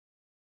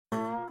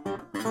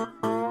Ruby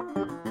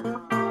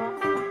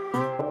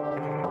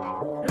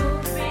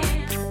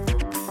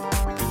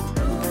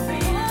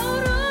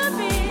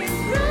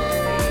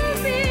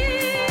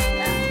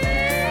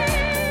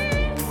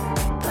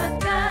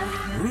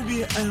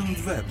and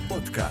Web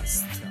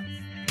Podcast.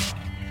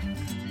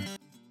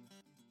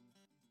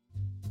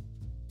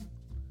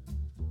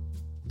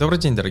 Добрый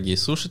день, дорогие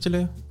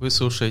слушатели! Вы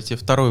слушаете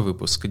второй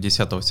выпуск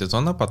 10-го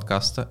сезона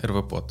подкаста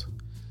RWPod.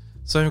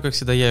 С вами, как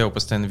всегда, я, его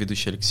постоянный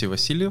ведущий Алексей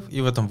Васильев, и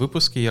в этом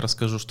выпуске я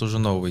расскажу, что же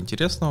нового и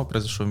интересного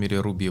произошло в мире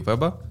Ruby и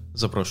веба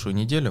за прошлую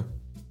неделю.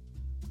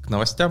 К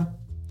новостям.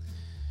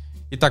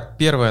 Итак,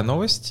 первая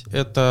новость —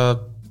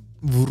 это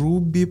в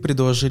Ruby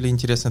предложили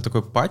интересный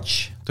такой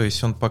патч, то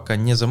есть он пока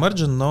не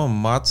замерджен, но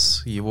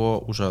Мац его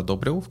уже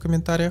одобрил в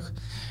комментариях.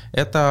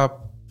 Это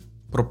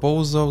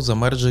proposal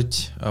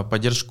замерджить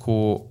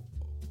поддержку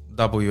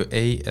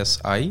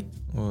WASI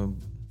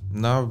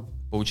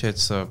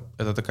получается,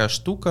 это такая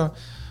штука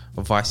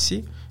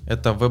WASI,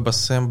 это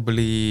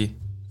WebAssembly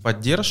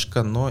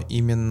поддержка, но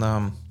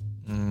именно,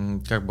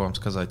 как бы вам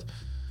сказать,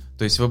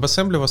 то есть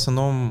WebAssembly в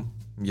основном,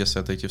 если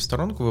отойти в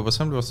сторонку,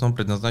 WebAssembly в основном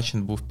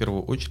предназначен был в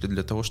первую очередь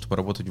для того, чтобы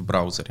работать в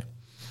браузере.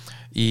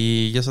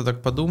 И если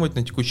так подумать,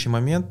 на текущий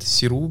момент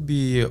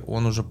C-Ruby,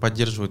 он уже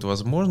поддерживает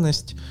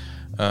возможность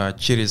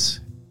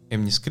через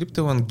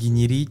MNScriptline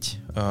генерить,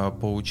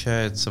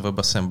 получается,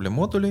 WebAssembly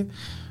модули,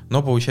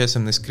 но, получается,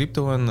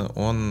 MNScriptline,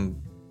 он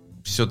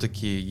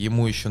все-таки,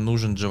 ему еще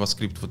нужен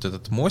JavaScript, вот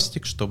этот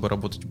мостик, чтобы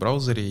работать в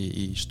браузере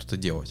и что-то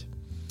делать.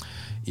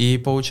 И,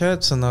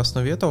 получается, на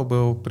основе этого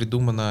была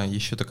придумана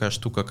еще такая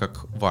штука,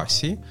 как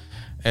WASI.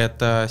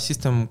 Это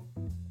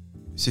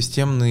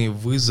системные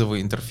вызовы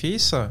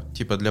интерфейса,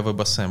 типа для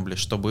WebAssembly,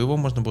 чтобы его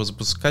можно было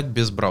запускать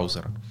без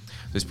браузера.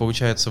 То есть,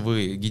 получается,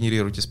 вы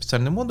генерируете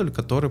специальный модуль,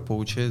 который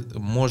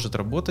может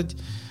работать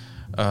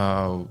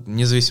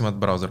независимо от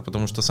браузера,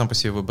 потому что сам по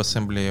себе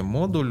WebAssembly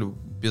модуль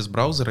без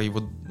браузера, его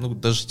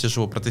даже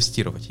тяжело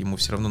протестировать, ему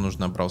все равно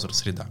нужна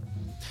браузер-среда.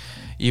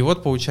 И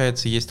вот,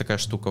 получается, есть такая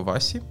штука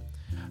WASI.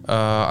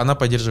 Она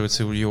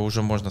поддерживается, ее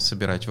уже можно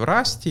собирать в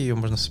Rust, ее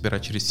можно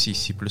собирать через C,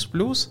 C++.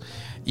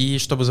 И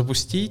чтобы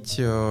запустить,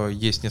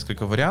 есть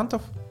несколько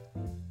вариантов.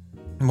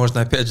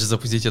 Можно опять же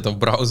запустить это в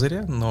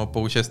браузере, но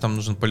получается там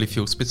нужен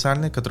polyfill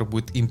специальный, который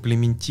будет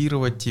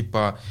имплементировать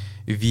типа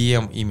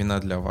VM именно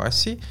для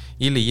WASI.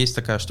 Или есть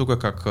такая штука,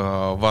 как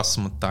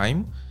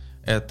wasm-time.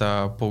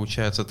 Это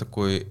получается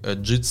такой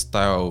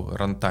JIT-style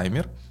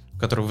рантаймер,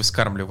 который вы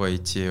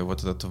скармливаете вот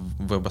этот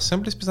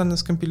WebAssembly специально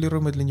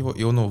скомпилируемый для него,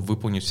 и он его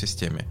выполнит в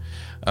системе.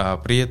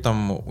 При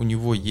этом у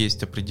него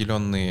есть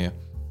определенные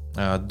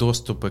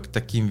доступы к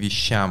таким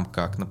вещам,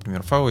 как,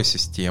 например, файловая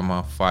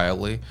система,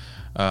 файлы,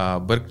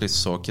 Berkeley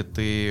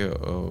сокеты,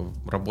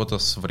 работа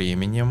с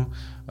временем,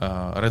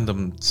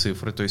 рандом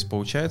цифры. То есть,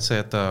 получается,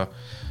 это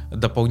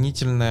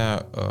дополнительный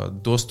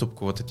доступ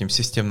к вот этим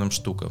системным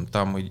штукам.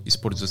 Там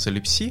используется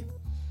libc,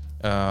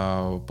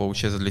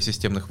 получается, для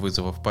системных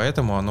вызовов,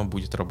 поэтому оно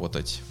будет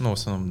работать, в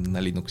основном на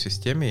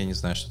Linux-системе, я не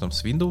знаю, что там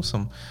с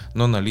Windows,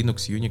 но на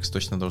Linux, Unix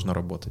точно должно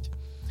работать.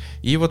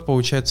 И вот,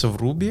 получается, в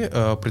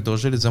Ruby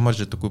предложили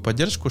замерджить такую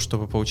поддержку,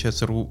 чтобы,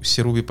 получается,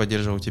 C-Ruby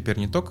поддерживал теперь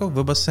не только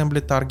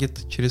WebAssembly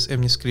Target через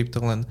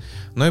MNScriptline,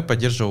 но и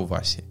поддерживал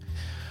WASI.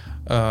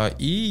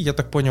 И, я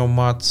так понял,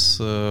 Мац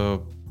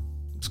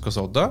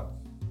сказал да,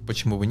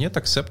 почему бы нет,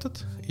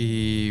 accepted,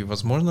 и,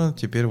 возможно,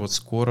 теперь вот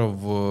скоро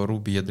в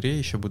Ruby ядре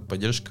еще будет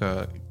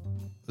поддержка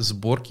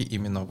сборки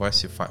именно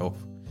WASI файлов.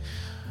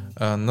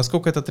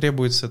 Насколько это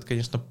требуется, это,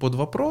 конечно, под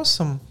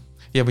вопросом.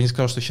 Я бы не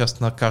сказал, что сейчас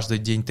на каждый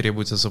день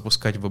требуется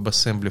запускать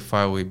WebAssembly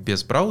файлы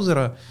без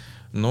браузера,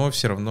 но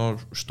все равно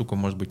штука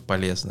может быть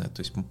полезная.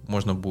 То есть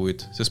можно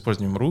будет с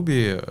использованием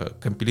Ruby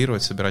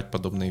компилировать, собирать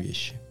подобные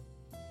вещи.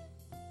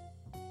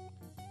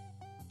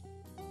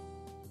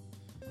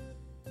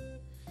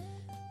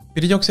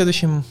 Перейдем к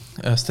следующим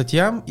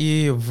статьям.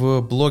 И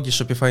в блоге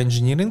Shopify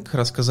Engineering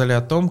рассказали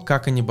о том,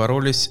 как они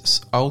боролись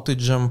с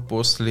аутеджем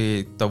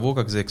после того,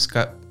 как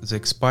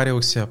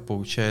заэкспарился,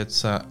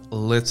 получается,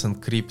 Let's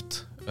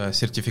Encrypt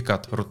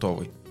сертификат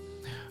рутовый.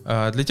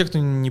 Для тех, кто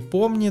не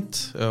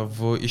помнит,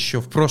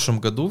 еще в прошлом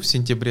году, в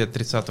сентябре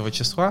 30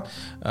 числа,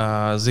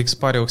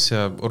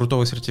 заэкспарился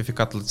рутовый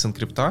сертификат Let's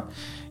Encrypt,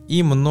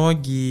 и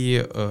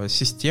многие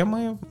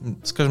системы,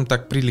 скажем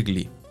так,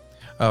 прилегли.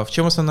 В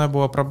чем основная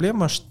была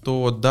проблема,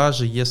 что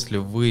даже если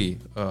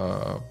вы,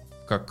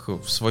 как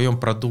в своем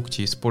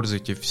продукте,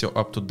 используете все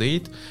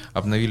up-to-date,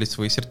 обновили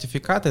свои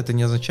сертификаты, это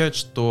не означает,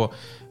 что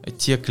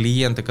те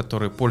клиенты,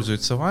 которые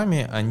пользуются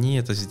вами, они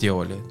это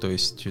сделали. То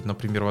есть,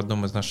 например, в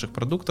одном из наших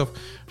продуктов,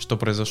 что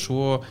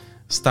произошло,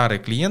 старые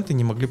клиенты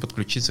не могли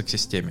подключиться к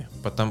системе.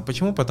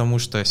 Почему? Потому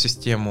что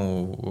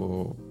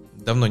систему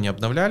давно не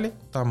обновляли,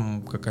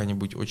 там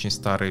какая-нибудь очень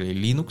старый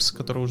Linux,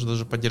 который уже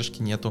даже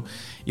поддержки нету,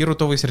 и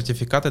рутовые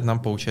сертификаты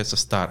нам, получается,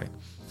 старые.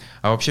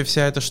 А вообще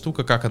вся эта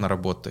штука, как она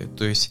работает?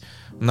 То есть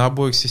на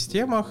обоих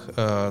системах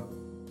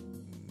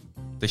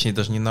точнее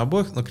даже не на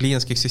обоих, на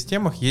клиентских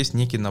системах есть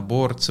некий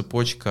набор,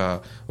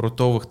 цепочка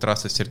рутовых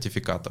trusted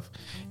сертификатов.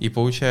 И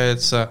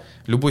получается,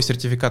 любой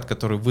сертификат,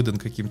 который выдан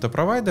каким-то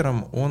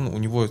провайдером, у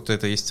него вот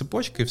это есть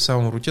цепочка, и в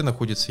самом руте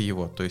находится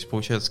его. То есть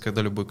получается,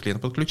 когда любой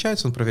клиент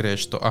подключается, он проверяет,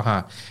 что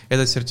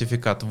этот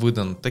сертификат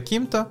выдан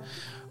таким-то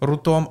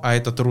рутом, а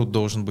этот рут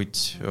должен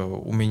быть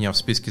у меня в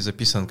списке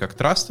записан как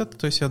trusted,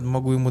 то есть я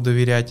могу ему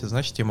доверять,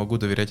 значит, я могу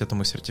доверять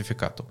этому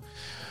сертификату.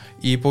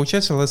 И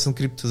получается, Let's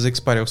Encrypt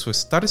заэкспарил свой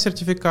старый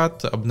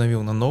сертификат,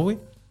 обновил на новый.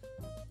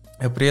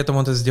 При этом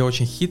он это сделал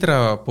очень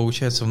хитро.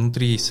 Получается,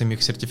 внутри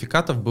самих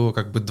сертификатов было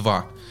как бы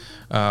два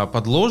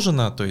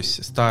подложено, то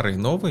есть старый и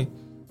новый,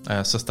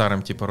 со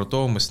старым типа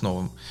рутовым и с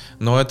новым.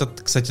 Но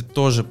этот, кстати,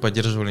 тоже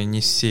поддерживали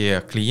не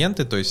все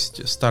клиенты, то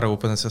есть старые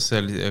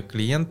OpenSSL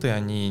клиенты,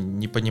 они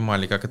не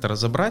понимали, как это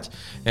разобрать,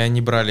 и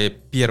они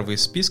брали первый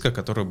из списка,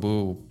 который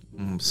был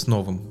с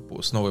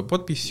новой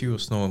подписью,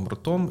 с новым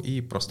рутом, и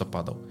просто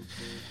падал.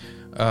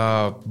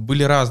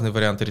 Были разные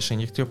варианты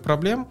решения этих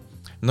проблем,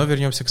 но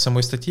вернемся к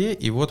самой статье.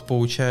 И вот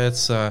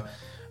получается,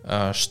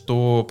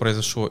 что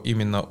произошло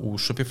именно у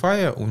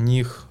Shopify. У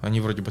них,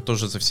 они вроде бы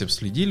тоже за всем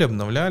следили,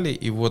 обновляли,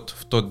 и вот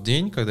в тот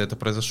день, когда это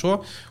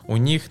произошло, у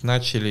них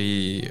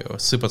начали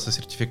сыпаться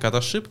сертификаты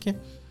ошибки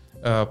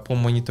по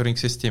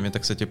мониторинг-системе. Это,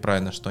 кстати,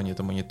 правильно, что они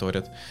это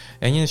мониторят.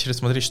 И они начали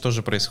смотреть, что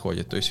же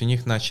происходит. То есть у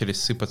них начали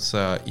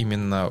сыпаться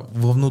именно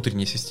во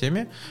внутренней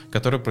системе,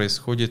 которая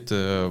происходит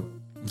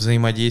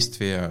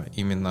взаимодействие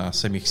именно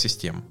самих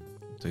систем,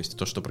 то есть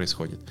то, что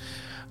происходит.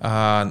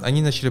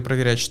 Они начали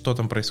проверять, что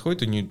там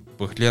происходит, они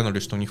глянули,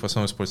 что у них в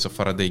основном используется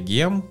Faraday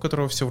GEM, у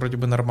которого все вроде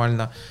бы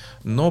нормально,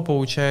 но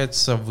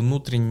получается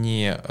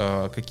внутренние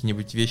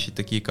какие-нибудь вещи,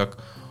 такие как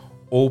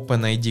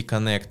OpenID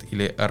Connect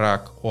или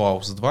RAG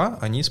OAuth 2,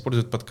 они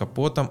используют под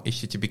капотом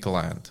HTTP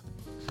клиент.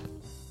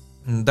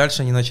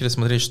 Дальше они начали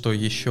смотреть, что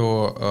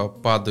еще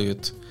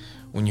падает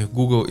у них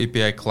Google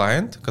API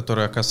Client,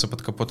 который, оказывается,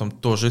 под капотом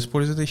тоже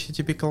использует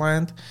HTTP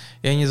Client,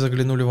 и они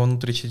заглянули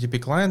внутрь HTTP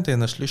Client и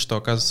нашли, что,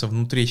 оказывается,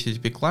 внутри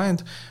HTTP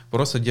Client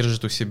просто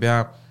держит у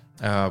себя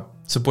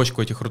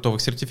цепочку этих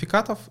рутовых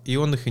сертификатов, и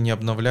он их и не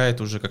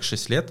обновляет уже как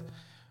 6 лет,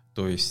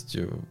 то есть,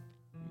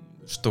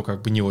 что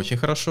как бы не очень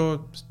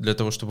хорошо. Для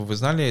того, чтобы вы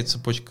знали,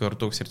 цепочка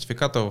рутовых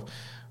сертификатов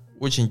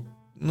очень,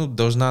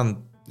 должна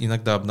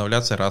иногда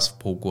обновляться раз в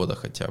полгода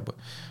хотя бы.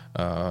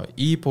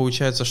 И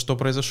получается, что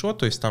произошло,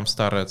 то есть там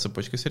старая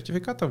цепочка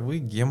сертификатов, и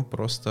GEM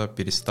просто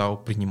перестал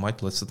принимать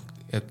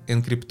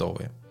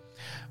энкриптовые.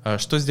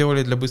 Что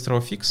сделали для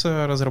быстрого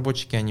фикса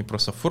разработчики? Они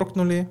просто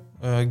форкнули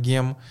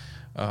GEM,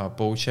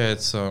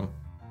 получается,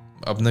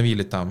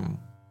 обновили там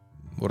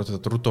вот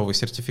этот рутовый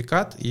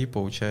сертификат, и,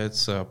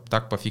 получается,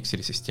 так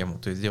пофиксили систему.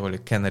 То есть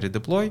сделали canary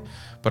deploy,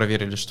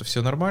 проверили, что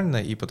все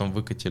нормально, и потом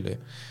выкатили.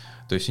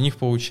 То есть у них,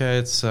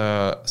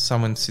 получается,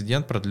 сам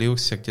инцидент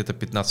продлился где-то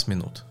 15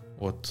 минут.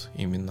 От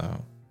именно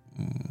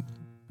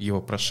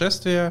его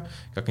прошествия,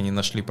 как они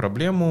нашли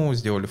проблему,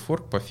 сделали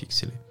форк,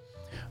 пофиксили.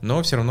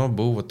 Но все равно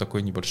было вот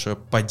такое небольшое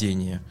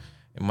падение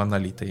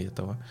монолита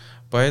этого.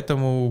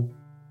 Поэтому,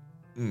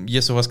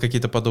 если у вас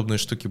какие-то подобные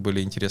штуки были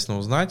интересно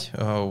узнать,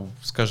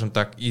 скажем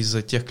так, из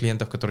тех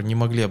клиентов, которые не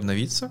могли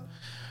обновиться,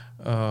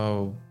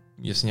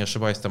 если не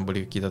ошибаюсь, там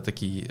были какие-то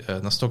такие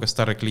настолько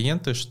старые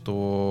клиенты,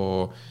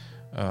 что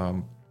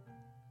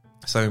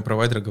сами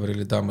провайдеры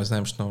говорили: да, мы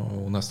знаем, что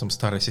у нас там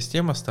старая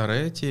система,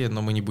 старые эти,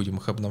 но мы не будем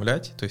их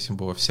обновлять, то есть им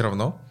было все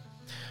равно.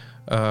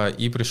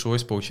 И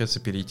пришлось, получается,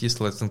 перейти с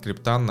Let's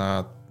Encrypt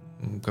на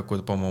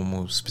какой-то,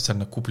 по-моему,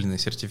 специально купленный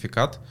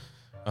сертификат,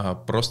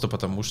 просто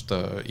потому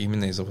что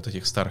именно из-за вот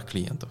этих старых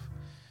клиентов.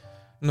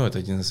 Это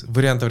один из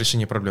вариантов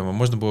решения проблемы.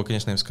 Можно было,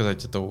 конечно, им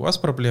сказать: это у вас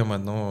проблема,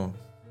 но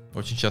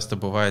очень часто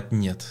бывает: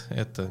 нет,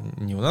 это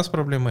не у нас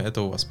проблемы,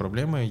 это у вас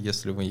проблемы.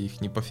 Если вы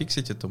их не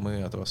пофиксите, то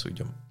мы от вас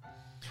уйдем.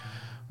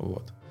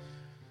 Вот.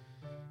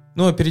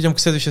 Перейдем к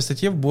следующей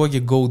статье. В блоге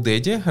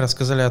GoDaddy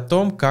рассказали о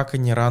том, как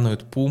они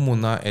рануют Puma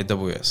на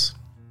AWS.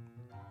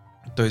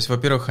 То есть,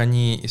 во-первых,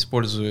 они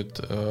используют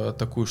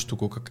такую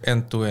штуку, как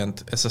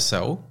End-to-End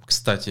SSL.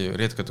 Кстати,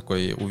 редко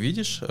такое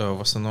увидишь.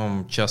 В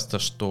основном часто,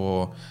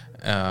 что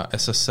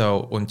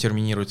SSL, он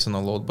терминируется на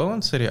load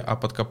balancer, а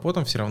под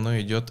капотом все равно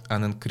идет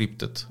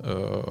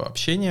unencrypted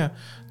общение.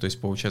 То есть,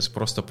 получается,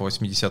 просто по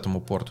 80-му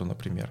порту,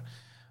 например.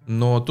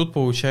 Но тут,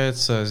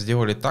 получается,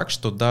 сделали так,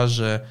 что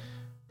даже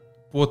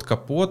под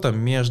капотом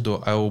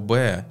между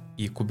AOB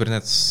и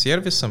Kubernetes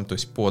сервисом, то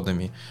есть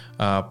подами,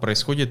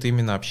 происходит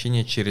именно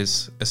общение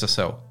через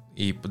SSL.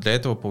 И для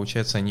этого,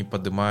 получается, они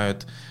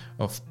поднимают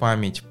в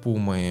память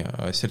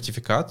Puma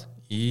сертификат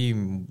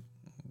и,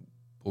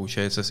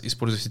 получается,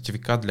 используют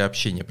сертификат для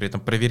общения. При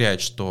этом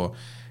проверяют, что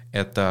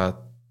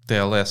это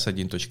TLS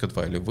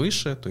 1.2 или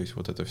выше, то есть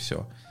вот это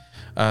все.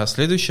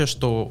 Следующее,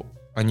 что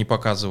они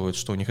показывают,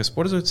 что у них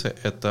используется,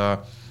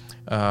 это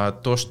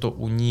то, что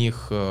у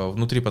них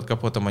внутри под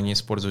капотом они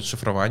используют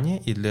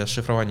шифрование, и для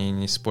шифрования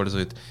они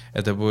используют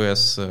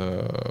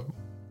AWS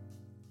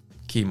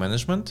Key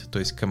Management, то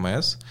есть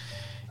KMS,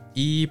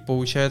 И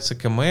получается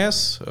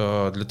КМС,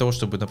 для того,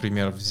 чтобы,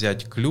 например,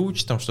 взять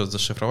ключ, там что-то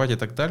зашифровать и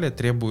так далее,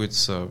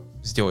 требуется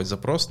сделать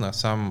запрос на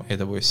сам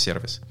AWS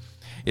сервис.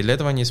 И для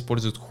этого они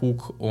используют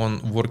hook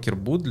on worker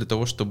boot для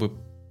того, чтобы,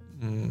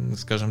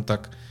 скажем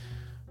так,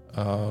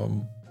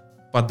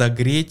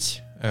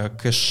 подогреть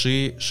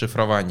кэши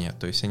шифрования.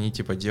 То есть они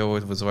типа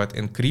вызывают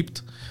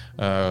encrypt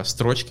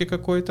строчки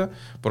какой-то,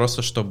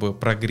 просто чтобы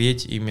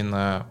прогреть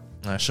именно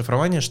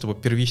шифрование, чтобы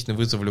первичный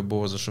вызов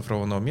любого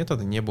зашифрованного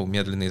метода не был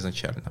медленный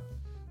изначально.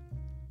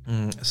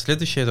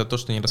 Следующее — это то,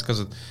 что они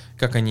рассказывают,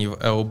 как они в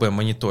AOB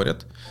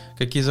мониторят,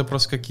 какие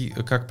запросы,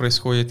 как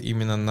происходит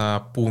именно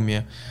на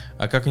Puma,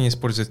 а как они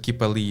используют keep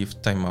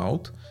alive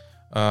timeout,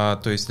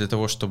 то есть для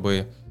того,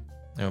 чтобы...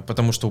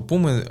 Потому что у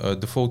Puma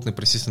дефолтный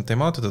persistent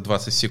timeout — это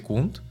 20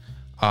 секунд,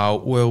 а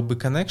у AOB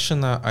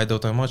connection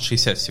idle timeout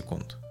 60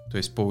 секунд. То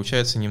есть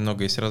получается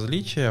немного есть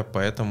различия,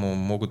 поэтому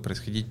могут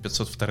происходить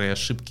 502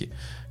 ошибки,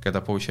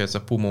 когда получается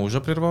Puma уже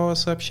прервала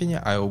сообщение,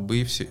 а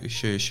AOB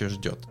все еще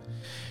ждет.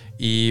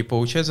 И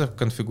получается в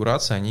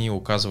конфигурации они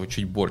указывают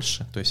чуть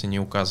больше, то есть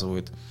они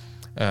указывают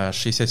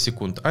 60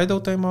 секунд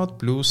idle timeout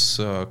плюс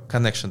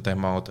connection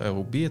timeout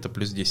AOB это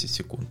плюс 10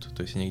 секунд,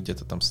 то есть они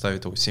где-то там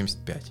ставят его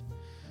 75.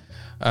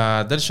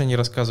 Дальше они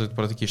рассказывают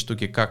про такие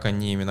штуки, как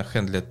они именно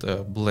хендлят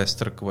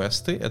blast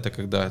реквесты. Это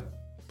когда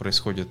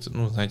происходит,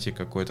 знаете,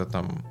 какой-то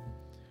там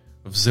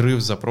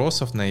взрыв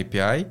запросов на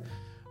API,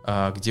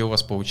 где у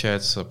вас,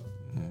 получается,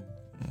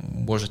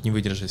 может не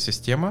выдержать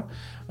система.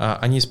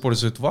 Они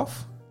используют WAF,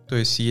 то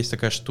есть есть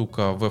такая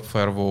штука Web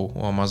Firewall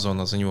у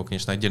Амазона, за него,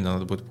 конечно, отдельно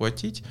надо будет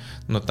платить,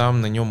 но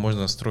там на нем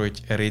можно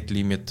настроить rate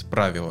limit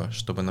правила,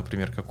 чтобы,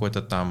 например,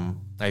 какой-то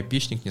там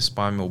IP-шник не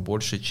спамил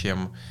больше,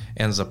 чем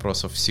N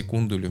запросов в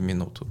секунду или в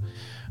минуту.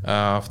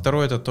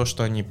 Второе — это то,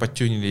 что они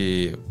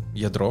подтюнили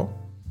ядро.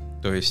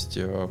 То есть,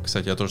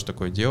 кстати, я тоже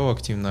такое делал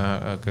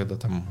активно, когда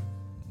там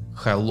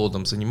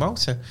хайлодом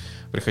занимался,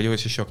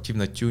 приходилось еще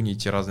активно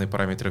тюнить разные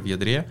параметры в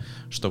ядре,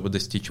 чтобы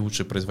достичь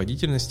лучшей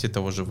производительности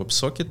того же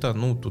веб-сокета.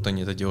 Тут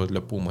они это делают для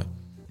Puma.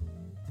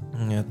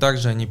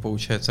 Также они,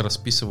 получается,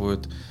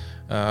 расписывают,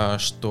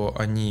 что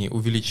они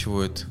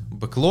увеличивают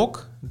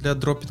бэклог для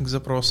дроппинг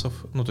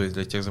запросов, то есть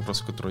для тех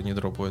запросов, которые не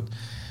дропают.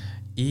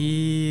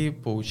 И,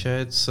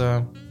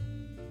 получается,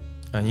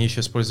 они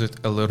еще используют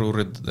LRU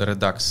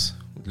Redux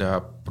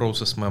для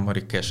Process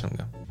Memory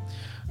Caching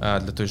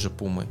для той же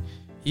Puma.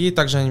 И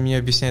также они мне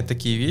объясняют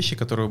такие вещи,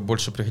 которые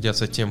больше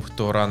пригодятся тем,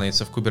 кто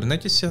ранается в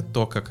Kubernetes,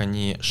 то, как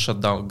они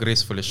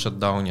gracefully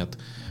шатдаунят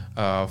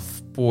в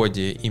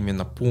поде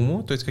именно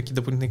Puma, то есть какие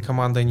дополнительные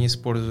команды они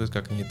используют,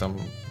 как они там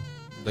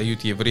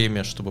дают ей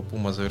время, чтобы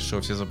Puma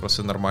завершила все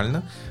запросы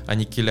нормально,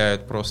 они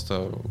килляют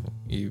просто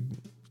и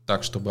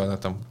так, чтобы она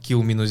там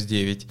kill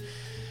 -9,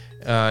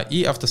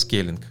 и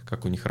автоскейлинг,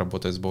 как у них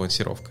работает с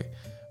балансировкой.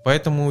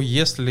 Поэтому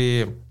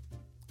если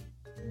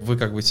вы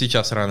как бы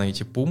сейчас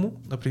рануете Puma,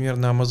 например,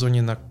 на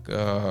Амазоне, на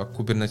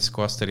Kubernetes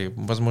кластере,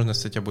 возможно,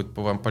 кстати, будет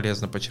вам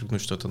полезно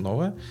подчеркнуть что-то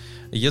новое.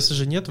 Если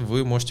же нет,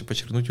 вы можете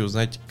подчеркнуть и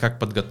узнать, как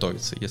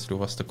подготовиться, если у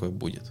вас такое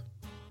будет.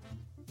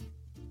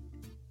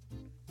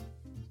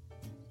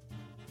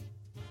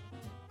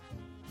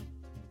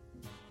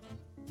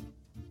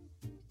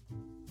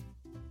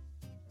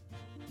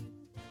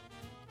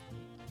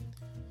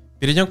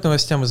 Перейдем к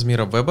новостям из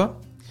мира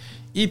веба.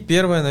 И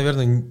первое,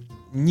 наверное,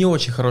 не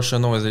очень хорошая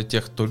новость для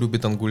тех, кто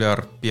любит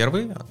Angular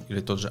 1 или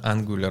тот же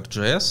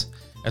AngularJS,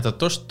 это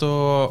то,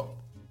 что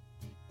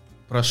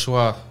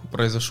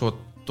произошел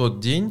тот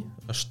день,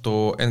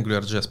 что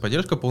AngularJS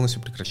поддержка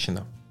полностью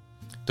прекращена.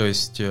 То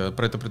есть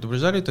про это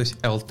предупреждали, то есть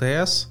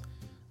LTS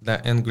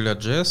для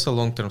AngularJS,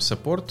 Long Term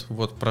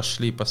Support,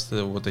 прошли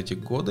вот эти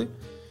годы,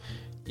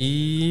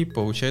 и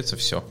получается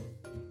все.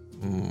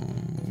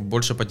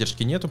 Больше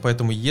поддержки нету,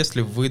 поэтому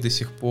если вы до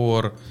сих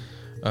пор...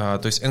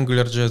 То есть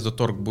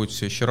AngularJS.org будет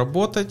все еще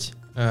работать.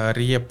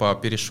 Репа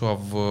перешла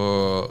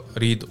в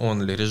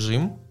read-only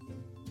режим.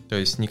 То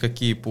есть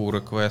никакие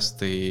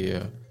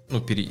pull-реквесты,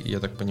 я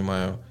так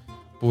понимаю,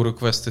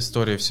 pull-реквест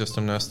истории, все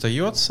остальное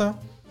остается.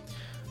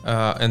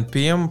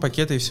 NPM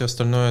пакеты и все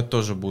остальное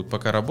тоже будут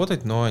пока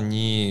работать, но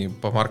они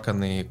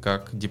помарканы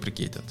как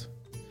deprecated.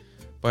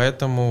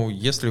 Поэтому,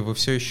 если вы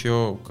все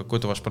еще,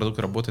 какой-то ваш продукт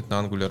работает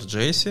на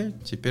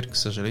AngularJS, теперь, к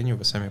сожалению,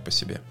 вы сами по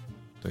себе.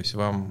 То есть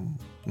вам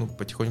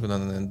потихоньку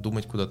надо, наверное,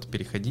 думать, куда-то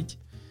переходить,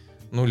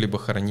 либо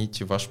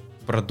хоронить ваш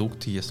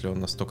продукт, если он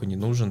настолько не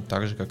нужен,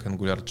 так же, как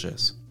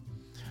AngularJS.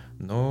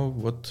 Но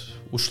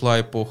ушла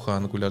эпоха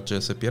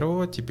AngularJS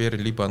 1, теперь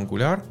либо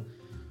Angular,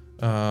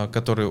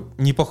 который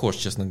не похож,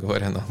 честно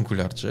говоря, на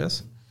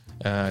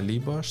AngularJS,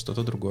 либо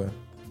что-то другое.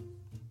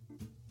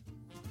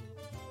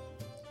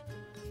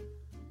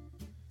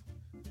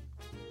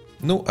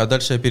 А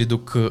дальше я перейду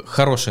к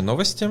хорошей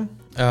новости.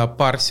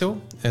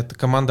 Parcel, это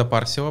команда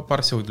Parcel.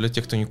 Parcel, для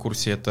тех, кто не в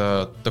курсе,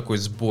 это такой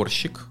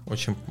сборщик,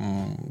 очень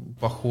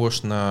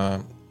похож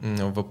на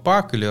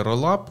Webpack или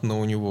Rollup, но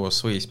у него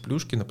свои есть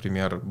плюшки,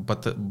 например,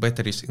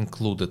 Batteries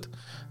Included.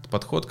 Это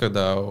подход,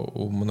 когда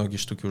у многие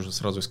штуки уже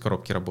сразу из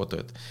коробки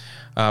работают.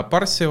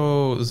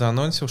 Parcel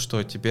заанонсил,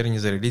 что теперь они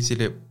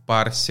зарелизили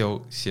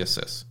Parcel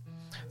CSS.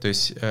 То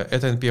есть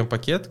это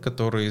NPM-пакет,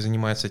 который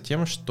занимается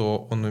тем,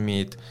 что он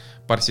умеет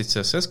парсить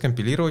CSS,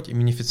 компилировать и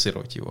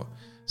минифицировать его.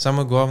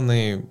 Самый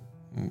главный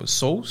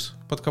соус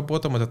под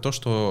капотом — это то,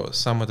 что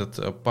сам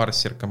этот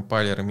парсер,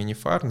 компайлер и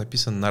минифайер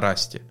написан на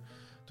Rust.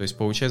 То есть,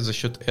 получается, за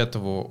счет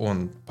этого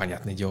он,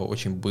 понятное дело,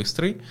 очень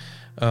быстрый,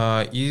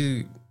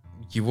 и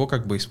его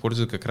как бы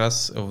используют как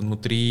раз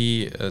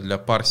внутри для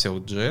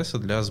Parse.js,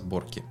 для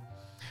сборки.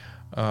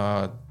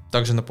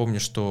 Также напомню,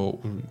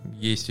 что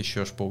есть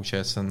еще,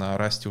 получается, на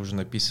Rust уже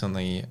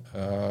написанный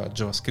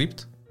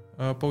JavaScript,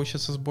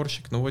 получается,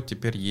 сборщик. Но вот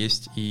теперь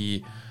есть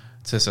и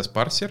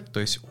CSS-парсер, то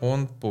есть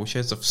он,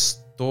 получается, в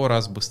 100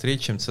 раз быстрее,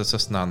 чем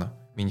CSS Nano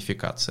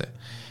минификация,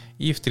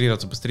 и в 3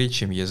 раза быстрее,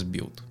 чем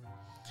ESBuild.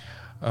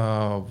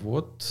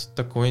 Вот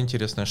такая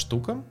интересная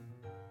штука.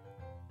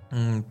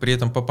 При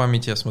этом по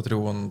памяти, я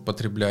смотрю, он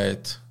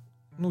потребляет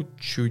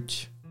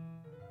чуть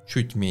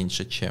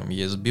меньше, чем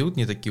ESBuild,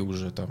 не такие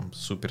уже там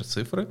супер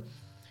цифры.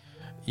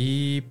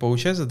 И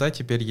получается, да,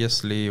 теперь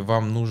если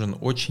вам нужен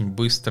очень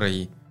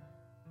быстрый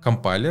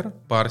компайлер,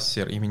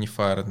 парсер и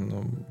минифайер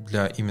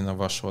для именно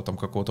вашего там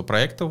какого-то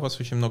проекта, у вас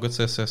очень много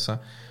CSS,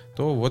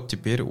 то вот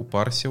теперь у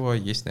Parsio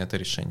есть на это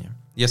решение.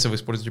 Если вы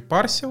используете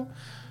Parsio,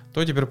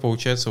 то теперь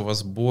получается у вас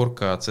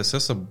сборка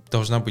CSS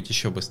должна быть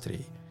еще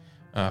быстрее.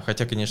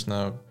 Хотя,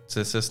 конечно,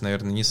 CSS,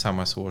 наверное, не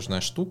самая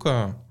сложная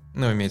штука,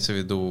 но имеется в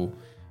виду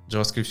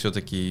JavaScript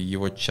все-таки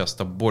его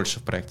часто больше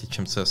в проекте,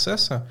 чем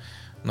CSS.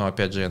 Но,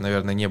 опять же, я,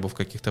 наверное, не был в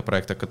каких-то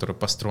проектах, которые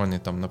построены,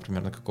 там,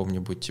 например, на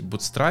каком-нибудь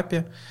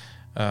Bootstrap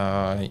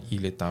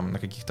или там на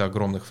каких-то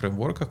огромных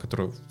фреймворках,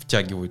 которые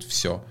втягивают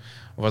все.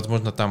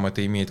 Возможно, там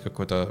это имеет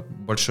какое-то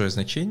большое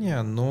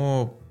значение,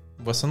 но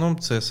в основном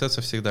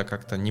CSS всегда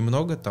как-то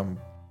немного, там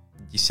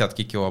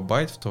десятки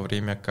килобайт, в то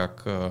время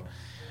как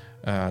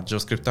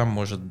JavaScript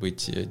может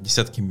быть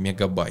десятки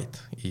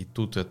мегабайт. И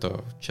тут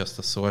это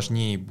часто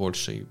сложнее и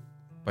больше, и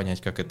понять,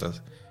 как это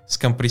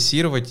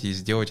скомпрессировать и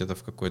сделать это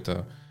в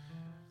какой-то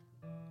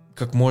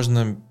как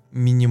можно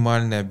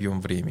минимальный объем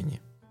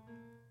времени.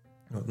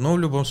 Но в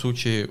любом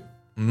случае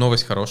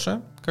новость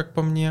хорошая, как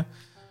по мне.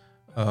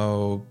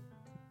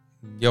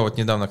 Я вот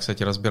недавно,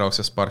 кстати,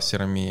 разбирался с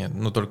парсерами,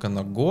 но только на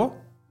Go.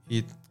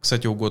 И,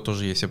 кстати, у Go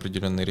тоже есть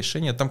определенные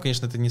решения. Там,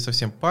 конечно, это не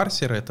совсем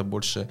парсеры, это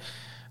больше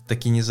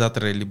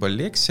токенизаторы либо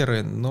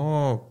лексеры,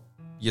 но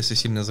если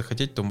сильно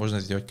захотеть, то можно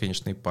сделать,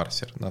 конечно, и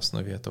парсер на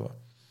основе этого.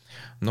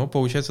 Но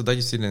получается, да,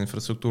 действительно,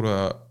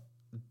 инфраструктура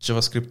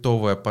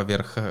JavaScript-овая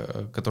поверх,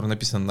 которая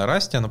написана на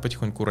Rust, она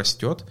потихоньку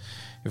растет.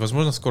 И,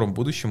 возможно, в скором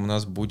будущем у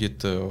нас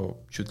будет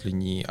чуть ли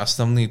не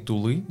основные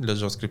тулы для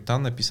JavaScript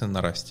написаны на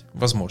Rust.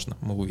 Возможно,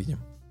 мы увидим.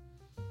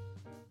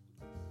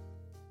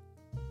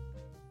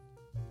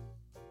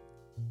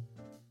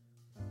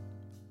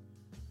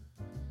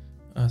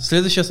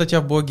 Следующая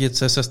статья в блоге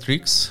CSS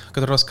Tricks,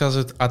 которая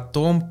рассказывает о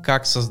том,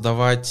 как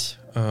создавать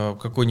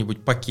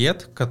какой-нибудь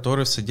пакет,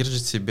 который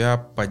содержит в себя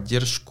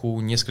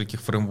поддержку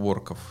нескольких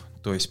фреймворков.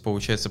 То есть,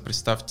 получается,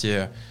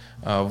 представьте,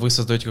 вы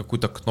создаете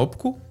какую-то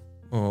кнопку,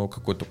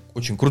 какую-то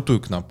очень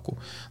крутую кнопку,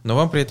 но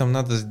вам при этом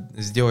надо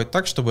сделать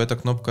так, чтобы эта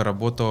кнопка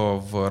работала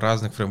в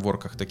разных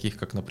фреймворках, таких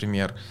как,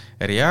 например,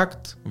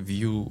 React,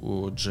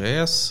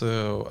 Vue.js,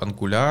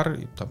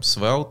 Angular, там,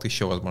 Svelte,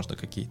 еще, возможно,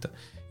 какие-то.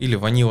 Или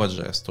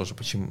Vanilla.js тоже.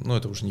 Почему? Ну,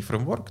 это уже не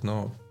фреймворк,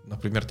 но,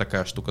 например,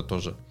 такая штука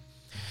тоже.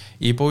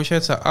 И,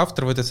 получается,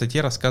 автор в этой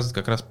статье рассказывает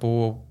как раз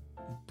про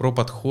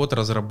подход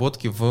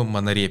разработки в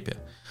монорепе.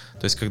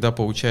 То есть, когда,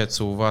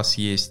 получается, у вас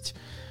есть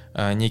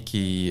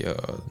некий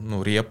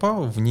репо,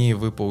 в ней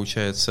вы,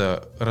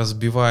 получается,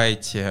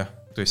 разбиваете,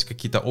 то есть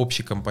какие-то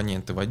общие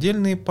компоненты в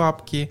отдельные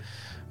папки,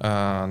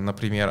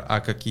 например, а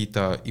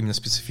какие-то именно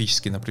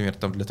специфические, например,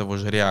 там для того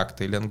же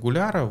React или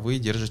Angular, вы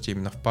держите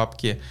именно в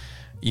папке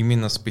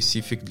именно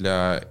специфик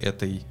для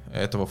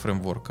этого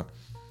фреймворка.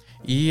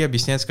 И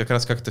объясняется как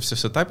раз, как это все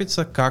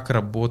сетапится, как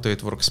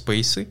работают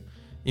workspace,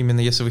 именно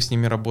если вы с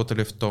ними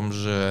работали в том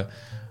же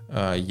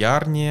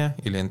Yarn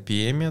или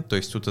NPM, то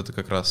есть тут это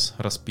как раз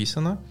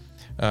расписано,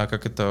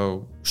 как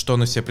это, что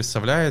оно себе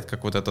представляет,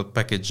 как вот этот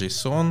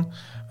package.json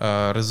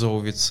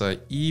резолвится,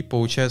 и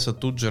получается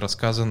тут же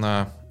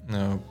рассказано,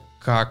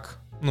 как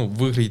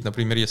выглядит,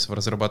 например, если вы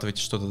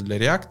разрабатываете что-то для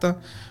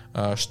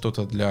React,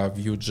 что-то для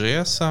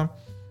Vue.js,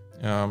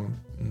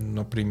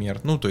 например,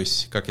 то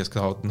есть, как я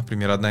сказал,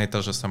 например, одна и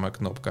та же самая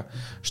кнопка,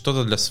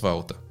 что-то для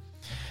Svelte.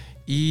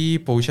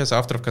 И, получается,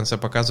 автор в конце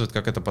показывает,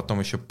 как это потом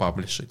еще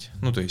паблишить.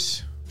 То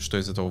есть, что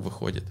из этого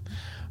выходит.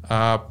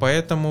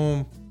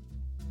 Поэтому,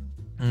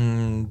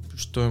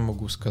 что я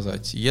могу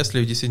сказать?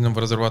 Если действительно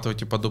вы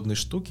разрабатываете подобные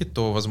штуки,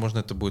 то, возможно,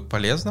 это будет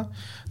полезно.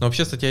 Но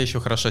вообще статья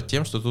еще хороша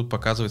тем, что тут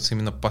показывается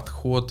именно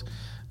подход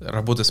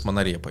работы с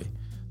монорепой.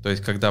 То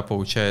есть, когда,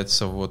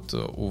 получается, вот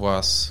у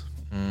вас,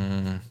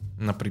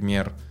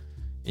 например,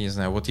 я не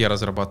знаю, вот я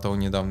разрабатывал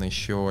недавно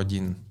еще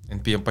один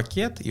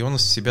NPM-пакет, и он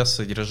из себя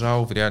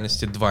содержал в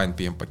реальности 2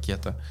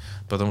 NPM-пакета,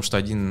 потому что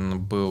один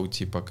был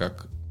типа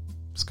как,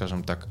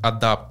 скажем так,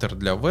 адаптер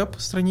для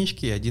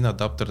веб-странички и один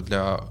адаптер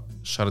для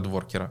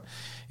шардворкера.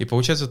 И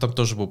получается, там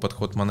тоже был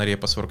подход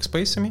монорепа с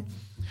workspace'ами.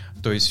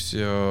 То есть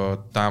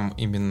там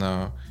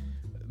именно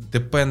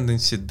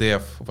dependency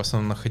dev в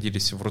основном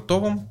находились в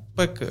рутовом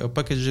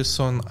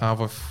package.json, а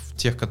в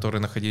тех, которые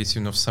находились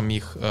именно в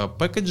самих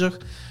пэкэджах,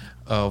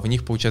 в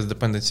них, получается,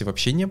 dependency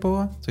вообще не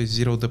было, то есть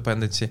zero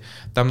dependency.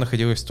 Там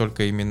находилось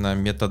только именно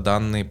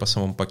метаданные по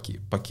самому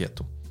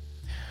пакету.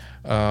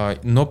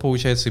 Но,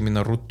 получается,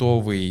 именно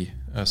рутовый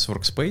с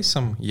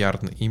workspace,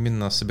 Yarn,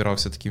 именно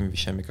собирался такими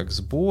вещами, как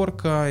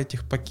сборка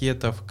этих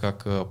пакетов,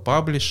 как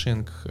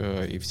паблишинг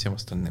и всем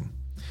остальным.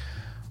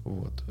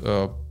 Вот.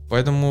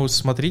 Поэтому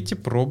смотрите,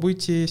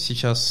 пробуйте.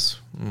 Сейчас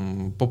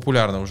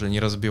популярно уже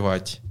не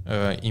разбивать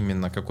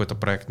именно какой-то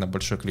проект на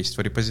большое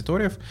количество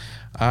репозиториев,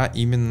 а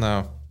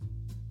именно,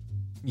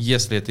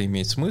 если это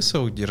имеет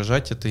смысл,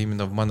 держать это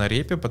именно в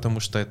монорепе, потому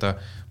что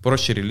это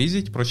проще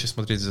релизить, проще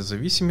смотреть за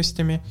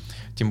зависимостями.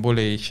 Тем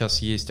более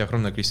сейчас есть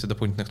огромное количество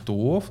дополнительных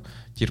тулов,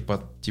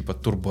 типа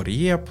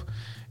TurboRep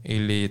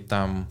или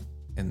там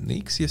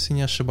NX, если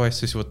не ошибаюсь.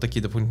 То есть вот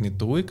такие дополнительные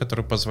тулы,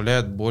 которые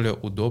позволяют более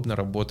удобно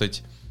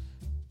работать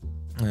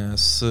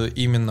с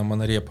именно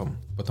монорепом,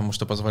 потому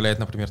что позволяет,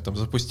 например, там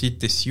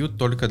запустить TestSuite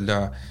только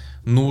для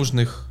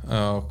нужных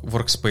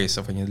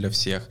workspace'ов, а не для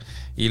всех,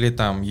 или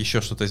там еще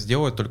что-то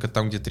сделать только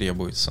там, где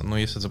требуется. Но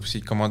если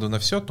запустить команду на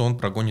все, то он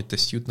прогонит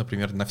TestSuite,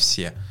 например, на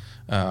все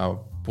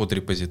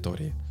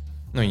подрепозитории.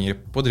 Ну, и не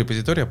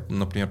подрепозитории, а,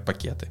 например,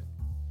 пакеты.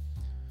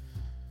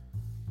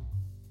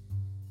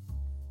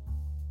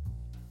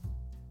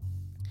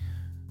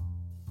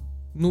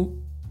 Ну,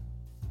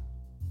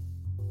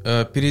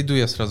 перейду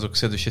я сразу к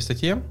следующей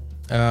статье.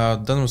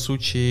 В данном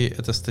случае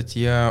это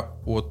статья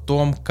о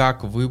том,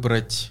 как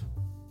выбрать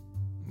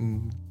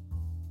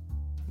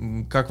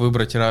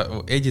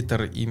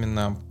эдитор,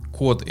 именно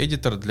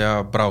код-эдитор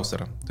для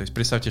браузера. То есть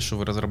представьте, что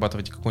вы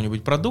разрабатываете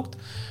какой-нибудь продукт,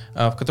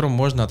 в котором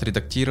можно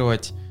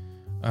отредактировать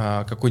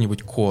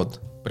какой-нибудь код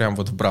прямо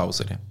вот в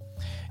браузере.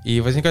 И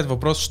возникает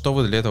вопрос, что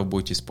вы для этого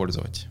будете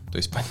использовать. То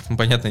есть,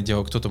 понятное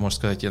дело, кто-то может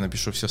сказать, я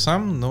напишу все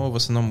сам, но в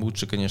основном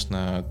лучше,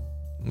 конечно,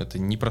 это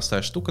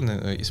непростая штука,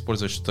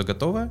 использовать что-то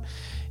готовое.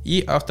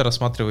 И автор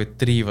рассматривает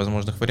 3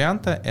 возможных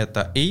варианта.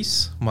 Это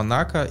Ace,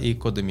 Monaco и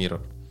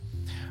CodeMirror.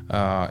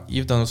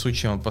 И в данном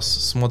случае он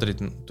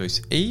посмотрит, то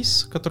есть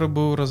Ace, который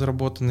был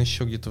разработан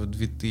еще где-то в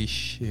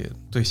 2000...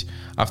 То есть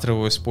автор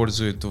его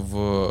использует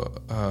в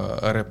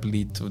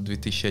RepLead в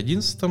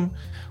 2011.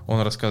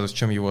 Он рассказывает, в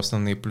чем его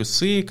основные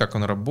плюсы, как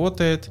он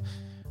работает.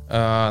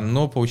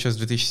 Но, получается,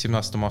 в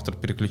 2017 автор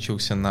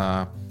переключился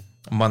на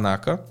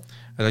Monaco.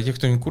 Для тех,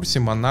 кто не в курсе,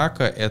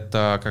 Monaco —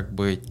 это как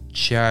бы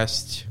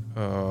часть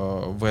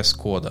VS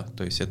Code,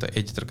 то есть это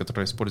эдитор,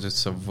 который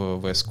используется в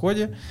VS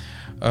Code.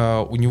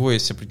 У него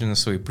есть определенные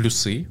свои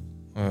плюсы,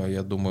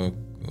 я думаю,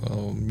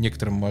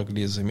 некоторые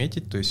могли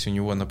заметить, то есть у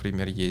него,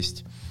 например,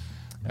 есть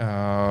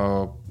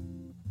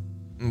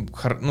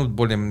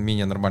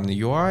более-менее нормальный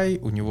UI,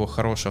 у него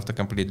хороший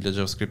автокомплит для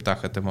JavaScript,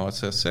 HTML,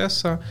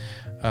 CSS,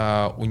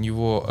 у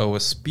него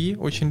LSP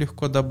очень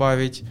легко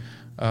добавить,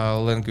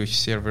 Language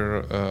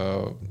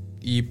Server,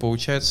 и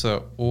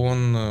получается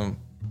он,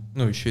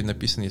 еще и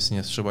написан, если не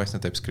ошибаюсь, на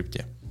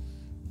TypeScript.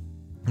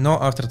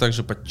 Но автор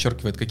также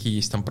подчеркивает, какие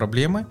есть там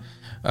проблемы.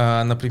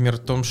 Например, в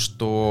том,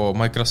 что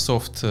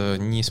Microsoft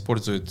не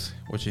использует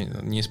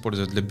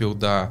для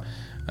билда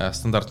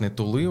стандартные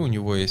тулы. У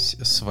него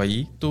есть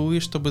свои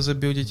тулы, чтобы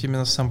забилдить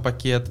именно сам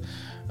пакет.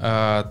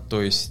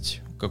 То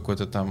есть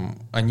какой-то там...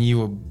 Они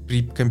его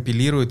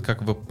прикомпилируют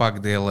как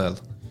Webpack DLL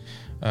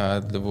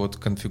в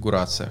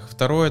конфигурациях.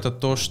 Второе — это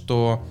то,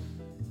 что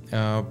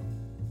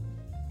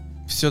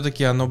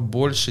все-таки оно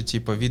больше,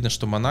 видно,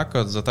 что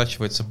Monaco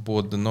затачивается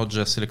под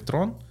Node.js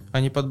Electron, а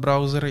не под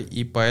браузеры,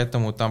 и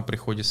поэтому там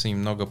приходится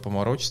немного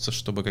поморочиться,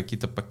 чтобы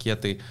какие-то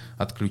пакеты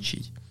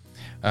отключить.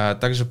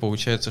 Также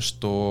получается,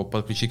 что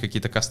подключить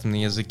какие-то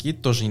кастомные языки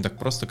тоже не так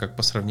просто, как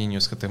по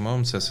сравнению с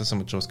HTML,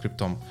 CSS и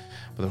JavaScript,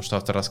 потому что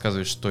автор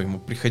рассказывает, что ему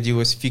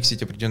приходилось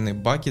фиксить определенные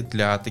баги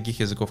для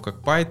таких языков, как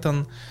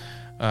Python,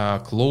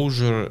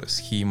 Clojure,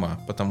 Schema,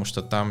 потому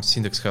что там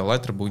синтекс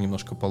highlighter был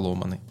немножко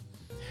поломанный.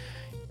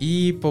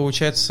 И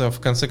получается, в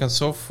конце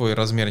концов,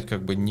 размер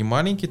как бы не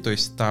маленький, то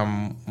есть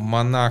там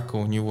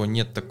Monaco, у него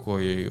нет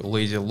такой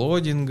lazy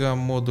loading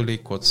модулей,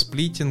 код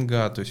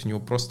сплитинга, то есть у него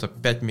просто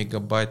 5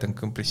 мегабайт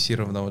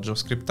компрессированного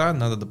JavaScript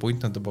надо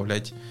дополнительно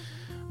добавлять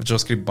в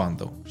JavaScript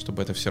bundle,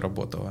 чтобы это все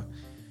работало.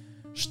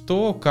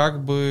 Что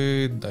как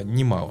бы, да,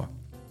 немало.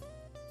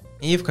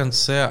 И в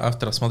конце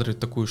автор рассматривает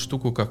такую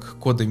штуку, как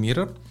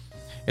CodeMirror.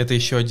 Это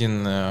еще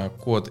один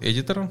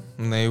код-эдитор.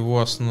 На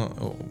его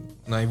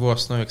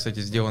основе, кстати,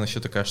 сделана еще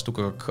такая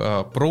штука,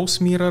 как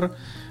Prose Mirror.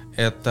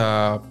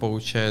 Это,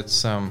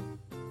 получается,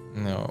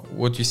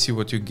 what you see,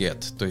 what you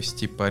get. То есть,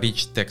 типа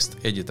Rich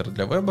Text Editor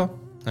для веба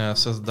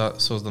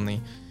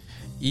созданный.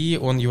 И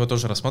он его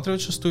тоже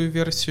рассматривает, 6-ю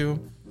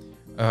версию.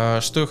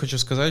 Что я хочу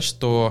сказать,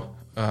 что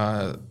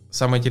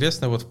самое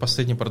интересное, вот в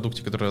последнем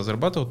продукте, который я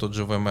разрабатывал, тот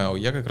же VML,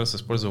 я как раз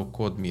использовал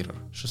CodeMirror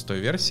 6-й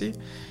версии.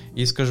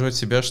 И скажу от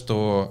себя,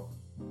 что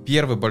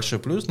первый большой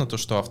плюс на то,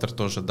 что автор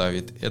тоже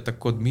давит, это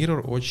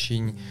CodeMirror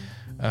очень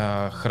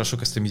хорошо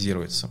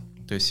кастомизируется.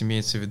 То есть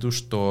имеется в виду,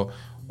 что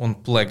он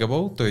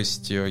pluggable, то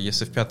есть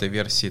если в 5-й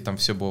версии там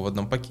все было в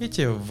одном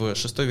пакете, в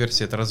 6-й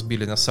версии это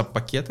разбили на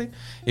саб-пакеты,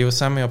 и вы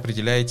сами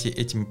определяете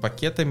этими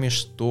пакетами,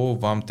 что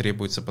вам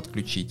требуется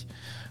подключить.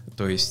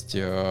 То есть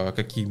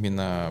какие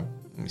именно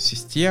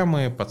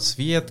системы,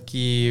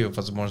 подсветки,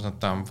 возможно,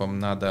 там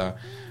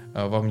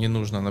вам не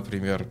нужно,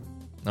 например,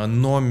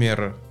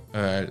 номер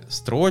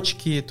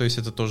строчки, то есть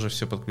это тоже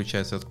все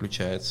подключается,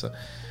 отключается.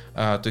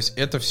 То есть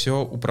это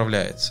все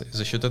управляется.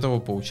 За счет этого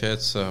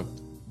получается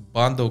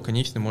бандл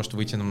конечный может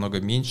выйти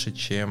намного меньше,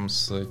 чем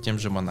с тем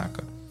же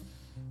Monaco.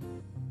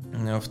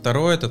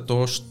 Второе это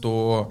то,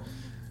 что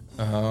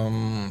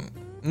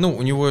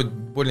у него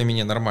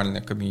более-менее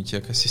нормальная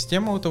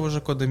комьюнити-экосистема у того же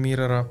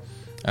CodeMirror.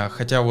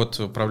 Хотя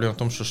вот проблема в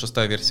том, что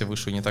 6-я версия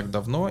вышла не так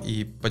давно,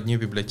 и под нее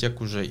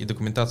библиотек уже и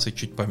документации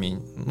чуть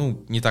поменьше,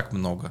 не так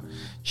много,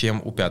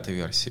 чем у 5-й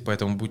версии.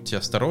 Поэтому будьте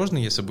осторожны,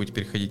 если будете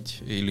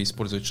переходить или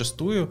использовать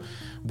 6-ю,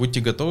 будьте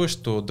готовы,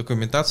 что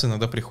документация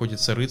иногда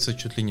приходится рыться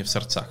чуть ли не в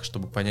сорцах,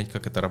 чтобы понять,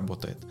 как это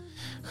работает.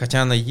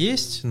 Хотя она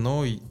есть,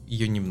 но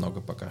ее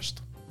немного пока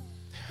что.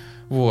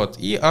 Вот.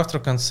 И автор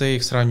в конце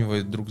их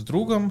сравнивает друг с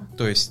другом,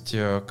 то есть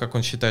как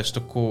он считает,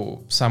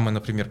 что самый,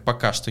 например,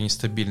 пока что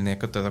нестабильный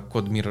это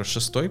CodeMirror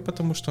 6,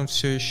 потому что он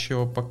все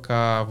еще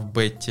пока в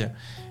бете,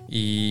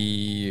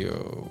 и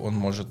он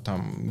может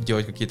там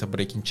делать какие-то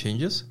breaking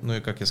changes, и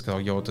как я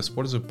сказал, я вот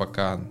использую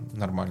пока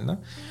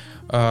нормально.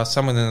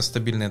 Самый, наверное,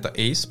 стабильный это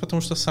Ace,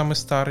 потому что самый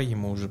старый,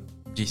 ему уже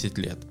 10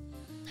 лет.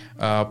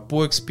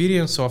 По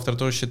экспириенсу автор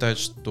тоже считает,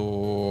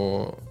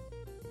 что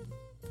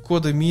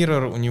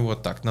CodeMirror у него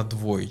так, на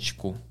 2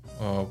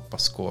 по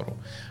скору.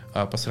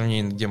 По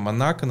сравнению, где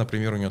Monaco,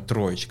 например, у него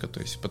 3, то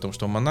есть, потому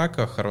что у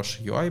Monaco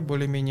хороший UI,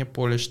 более-менее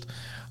polished,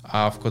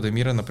 а в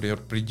CodeMirror, например,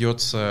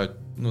 придется,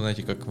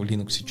 знаете, как в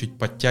Linux, чуть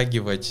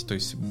подтягивать, то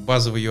есть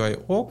базовый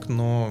UI ок,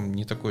 но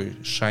не такой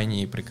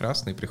shiny и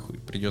прекрасный,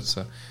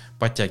 придется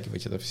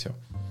подтягивать это все.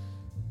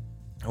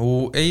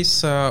 У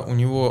Ace у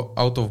него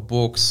out of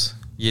box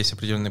есть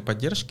определенные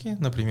поддержки,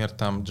 например,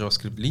 там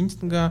JavaScript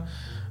линтинга,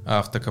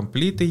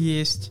 автокомплиты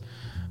есть,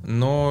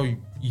 но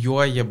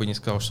UI я бы не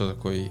сказал, что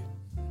такой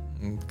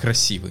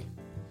красивый.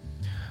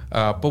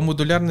 По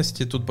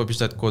модулярности тут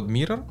побеждает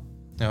CodeMirror.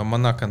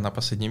 Monaco на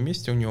последнем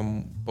месте, у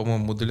него,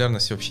 по-моему,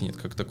 модулярности вообще нет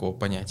как такого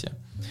понятия.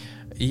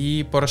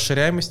 И по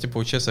расширяемости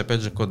получается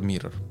опять же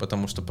CodeMirror,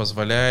 потому что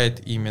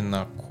позволяет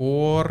именно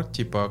core,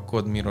 типа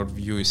CodeMirror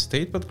View и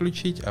State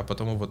подключить, а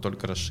потом его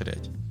только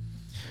расширять.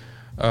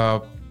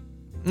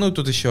 И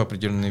тут еще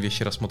определенные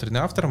вещи рассмотрены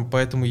автором,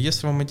 поэтому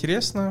если вам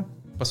интересно,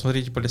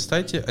 посмотрите,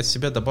 полистайте. От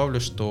себя добавлю,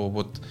 что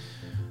вот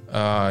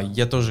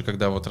я тоже,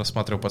 когда вот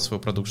рассматривал под свой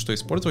продукт, что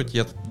использовать,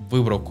 я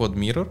выбрал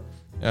CodeMirror,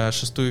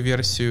 6-ю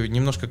версию.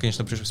 Немножко,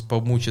 конечно, пришлось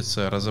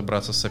помучиться,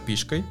 разобраться с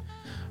API-шкой,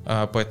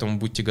 поэтому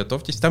будьте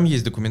готовьтесь. Там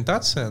есть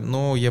документация,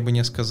 но я бы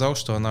не сказал,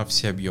 что она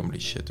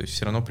всеобъемлющая. То есть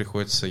все равно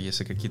приходится,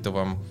 если какие-то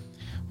вам...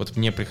 Вот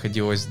мне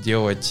приходилось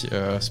делать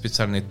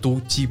специальные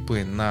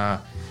тултипы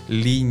на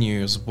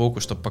линию сбоку,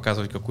 чтобы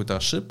показывать какую-то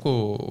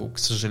ошибку. К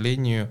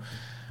сожалению,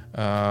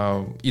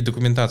 и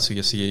документацию,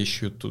 если я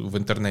ищу в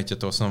интернете,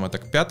 то в основном это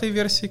к 5-й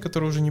версии,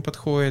 которая уже не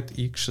подходит,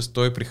 и к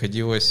 6-й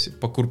приходилось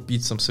по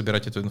курпицам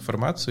собирать эту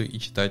информацию и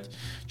читать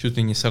чуть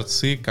ли не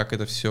сорцы, как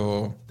это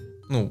все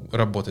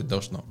работать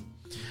должно.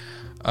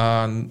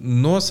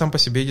 Но сам по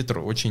себе эдитор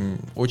очень,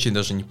 очень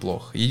даже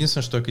неплох.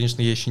 Единственное, что,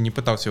 конечно, я еще не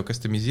пытался его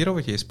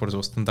кастомизировать, я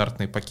использовал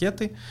стандартные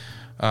пакеты.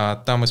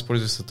 Там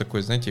используется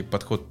такой, знаете,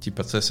 подход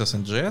типа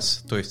CSS and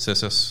JS, то есть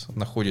CSS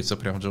находится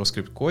прямо в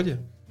JavaScript коде,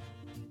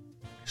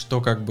 что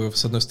как бы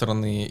с одной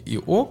стороны и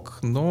ок,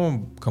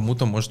 но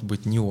кому-то может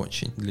быть не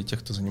очень, для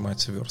тех, кто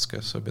занимается версткой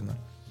особенно.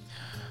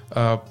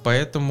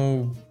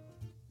 Поэтому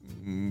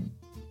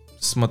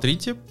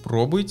смотрите,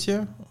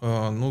 пробуйте.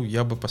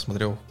 Я бы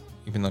посмотрел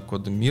именно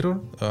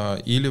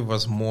CodeMirror, или,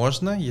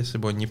 возможно, если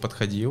бы он не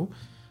подходил,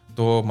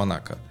 то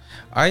Monaco.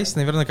 Ice,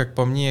 наверное, как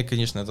по мне,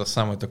 конечно, это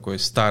самый такой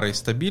старый,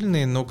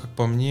 стабильный, но, как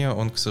по мне,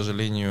 он, к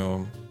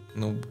сожалению,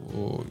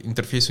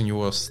 интерфейс у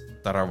него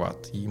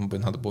староват. Им бы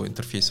надо было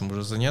интерфейсом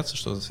уже заняться,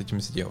 что-то с этим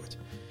сделать.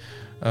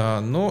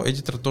 Но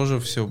эдитор тоже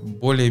все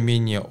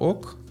более-менее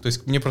ок. То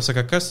есть мне просто,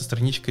 как кажется,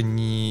 страничка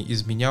не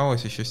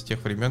изменялась еще с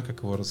тех времен,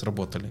 как его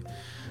разработали.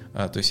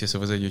 То есть если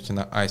вы зайдете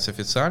на Ice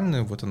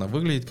официальную, вот она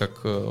выглядит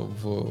как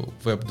в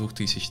веб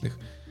 2000-х,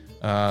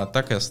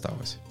 так и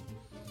осталась.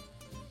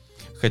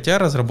 Хотя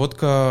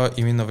разработка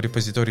именно в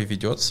репозитории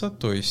ведется,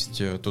 то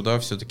есть туда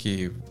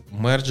все-таки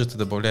мерджит и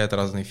добавляет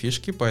разные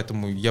фишки,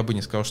 поэтому я бы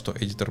не сказал, что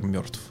эдитор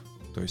мертв,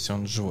 то есть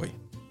он живой.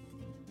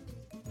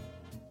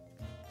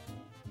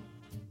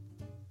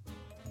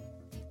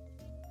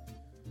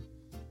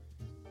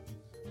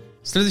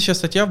 Следующая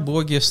статья в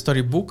блоге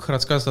Storybook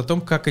рассказывает о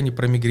том, как они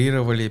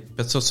промигрировали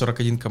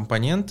 541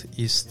 компонент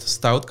из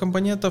Stout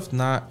компонентов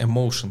на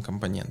Emotion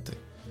компоненты.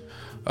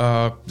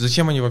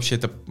 Зачем они вообще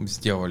это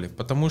сделали?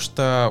 Потому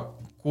что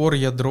core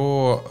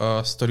ядро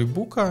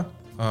Storybook,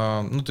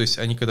 то есть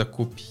они когда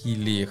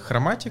купили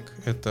Chromatic,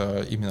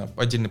 это именно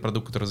отдельный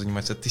продукт, который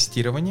занимается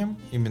тестированием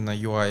именно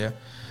UI,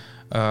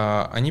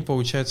 они,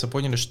 получается,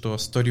 поняли, что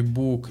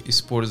Storybook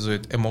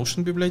использует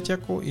Emotion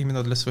библиотеку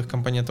именно для своих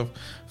компонентов,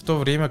 в то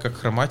время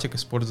как Chromatic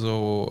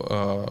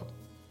использовал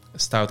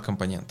Styled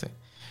компоненты.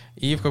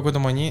 И в какой-то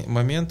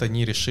момент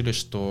они решили,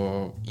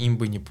 что им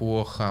бы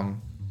неплохо,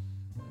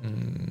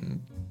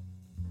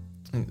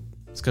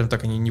 скажем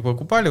так, они не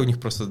покупали, у них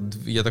просто,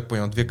 я так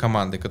понял, две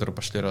команды, которые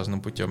пошли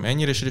разным путем. И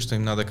они решили, что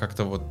им надо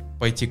как-то вот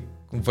пойти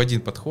в один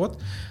подход.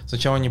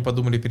 Сначала они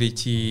подумали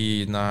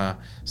перейти на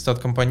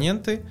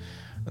стат-компоненты,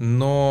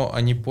 но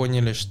они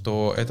поняли,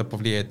 что это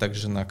повлияет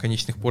также на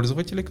конечных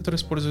пользователей, которые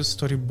используют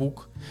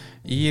Storybook,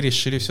 и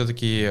решили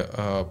все-таки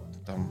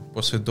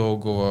после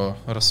долгого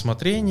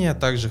рассмотрения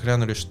также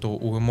глянули, что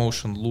у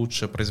Emotion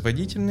лучше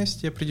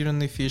производительность и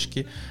определенные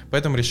фишки,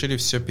 поэтому решили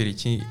все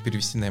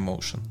перевести на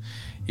Emotion.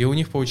 И у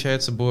них,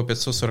 получается, было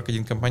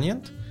 541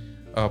 компонент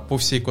по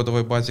всей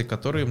кодовой базе,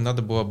 который им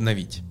надо было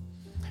обновить.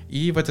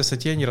 И в этой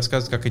статье они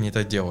рассказывают, как они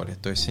это делали.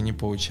 То есть они,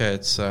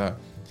 получается,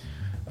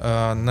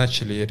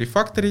 начали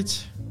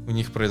рефакторить, у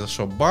них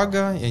произошел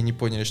бага, и они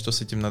поняли, что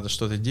с этим надо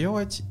что-то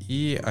делать,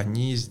 и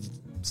они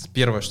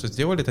первое, что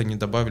сделали, это они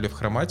добавили в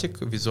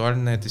Chromatic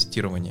визуальное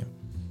тестирование.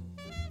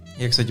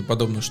 Я, кстати,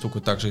 подобную штуку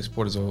также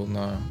использовал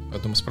на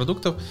одном из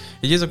продуктов.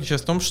 Идея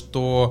заключается в том,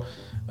 что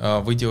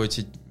вы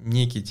делаете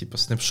некие типа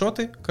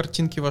снапшоты,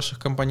 картинки ваших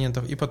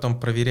компонентов, и потом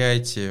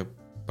проверяете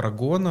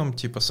прогоном,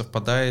 типа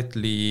совпадает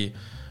ли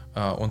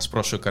он с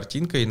прошлой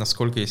картинкой и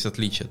насколько есть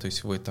отличия. То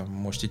есть вы там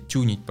можете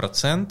тюнить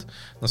процент,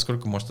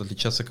 насколько может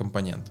отличаться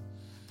компонент.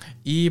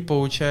 И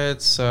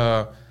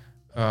получается,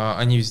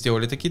 они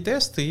сделали такие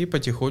тесты и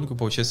потихоньку,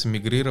 получается,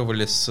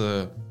 мигрировали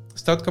с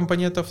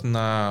стат-компонентов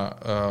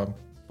на,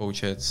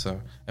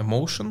 получается,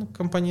 emotion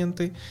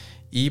компоненты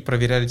и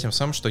проверяли тем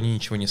самым, что они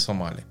ничего не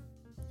сломали.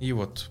 И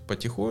вот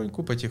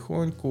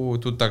потихоньку,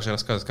 тут также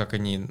рассказывают, как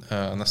они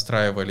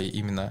настраивали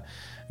именно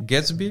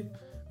Gatsby,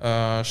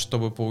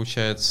 чтобы,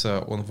 получается,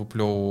 он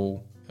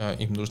выплевывал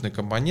им нужные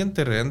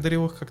компоненты,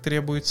 рендерил их как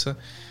требуется,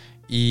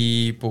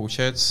 и,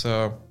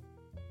 получается,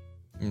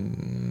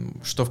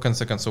 что в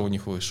конце концов у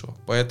них вышло.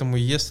 Поэтому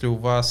если у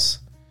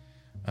вас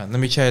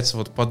намечается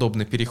вот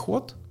подобный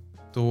переход,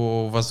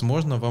 то,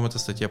 возможно, вам эта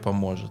статья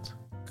поможет,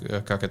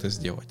 как это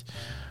сделать.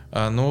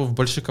 Но в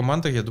больших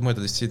командах, я думаю,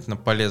 это действительно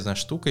полезная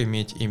штука,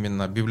 иметь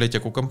именно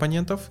библиотеку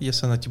компонентов,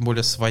 если она тем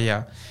более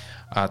своя,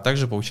 а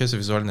также получается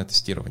визуальное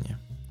тестирование,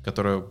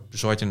 которое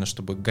желательно,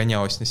 чтобы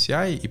гонялось на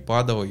CI и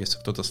падало, если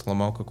кто-то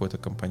сломал какой-то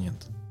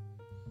компонент.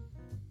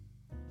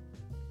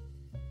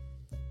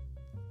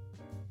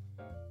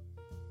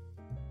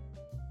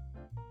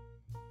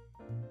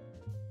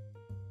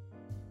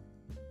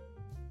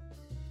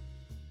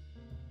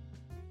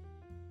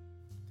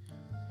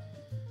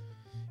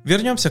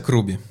 Вернемся к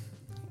Ruby.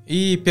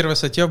 И первая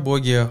статья в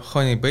блоге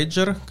Honey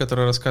Badger,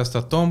 которая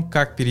рассказывает о том,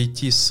 как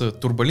перейти с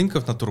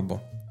турболинков на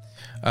турбо.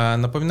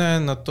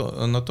 Напоминаю на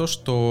то,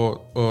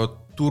 что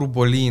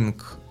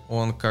TurboLink,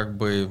 он как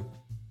бы...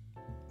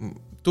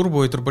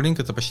 Турбо и турболинк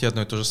это почти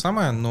одно и то же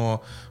самое,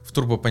 но в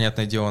турбо,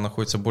 понятное дело,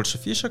 находится больше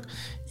фишек.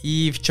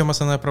 И в чем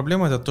основная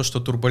проблема? Это то, что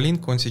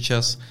турболинк, он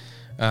сейчас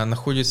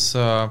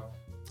находится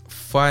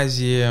в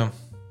фазе...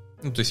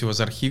 то есть его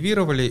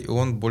заархивировали, и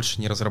он больше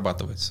не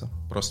разрабатывается.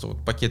 Просто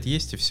вот пакет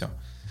есть и все.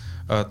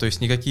 То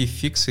есть никакие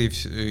фиксы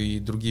и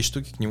другие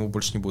штуки к нему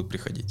больше не будут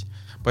приходить.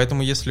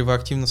 Поэтому если вы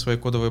активно в своей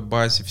кодовой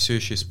базе все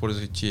еще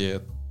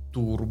используете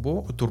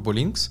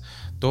TurboLinks,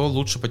 то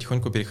лучше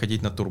потихоньку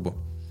переходить на Turbo.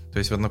 То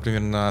есть вот,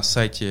 например, на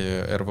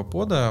сайте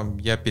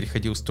RVPod я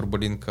переходил с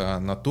TurboLink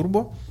на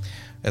Turbo.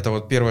 Это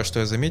вот первое, что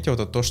я заметил,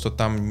 это то, что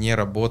там не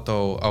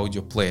работал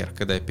аудиоплеер.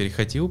 Когда я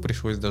переходил,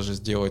 пришлось даже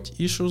сделать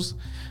issues,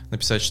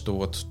 написать, что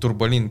вот в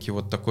TurboLink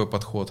вот такой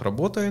подход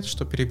работает,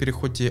 что при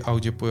переходе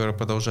аудиоплеер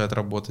продолжает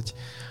работать,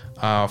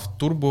 а в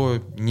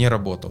Turbo не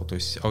работал, то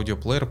есть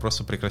аудиоплеер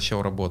просто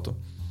прекращал работу.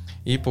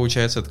 И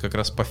получается, это как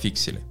раз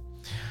пофиксили.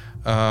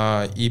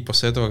 И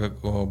после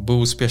этого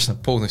был успешно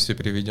полностью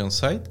переведен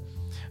сайт.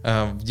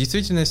 В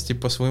действительности,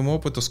 по своему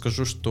опыту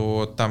скажу,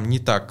 что там не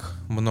так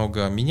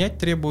много менять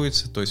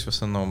требуется, то есть в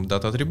основном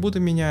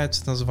дата-атрибуты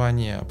меняются,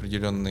 названия,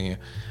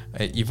 определенные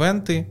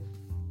ивенты,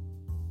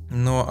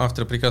 но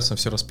автор прекрасно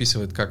все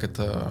расписывает, как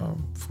это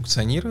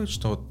функционирует,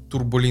 что вот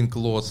TurboLink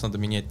loads надо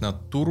менять на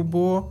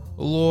Turbo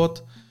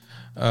load,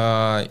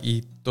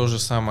 и то же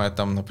самое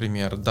там,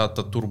 например,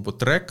 data turbo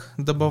track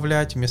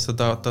добавлять вместо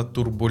data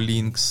turbo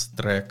links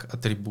track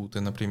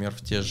атрибуты, например,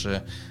 в те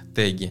же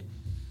теги.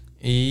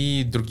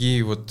 И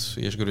другие, вот,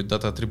 я же говорю,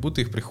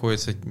 дата-атрибуты, их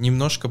приходится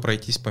немножко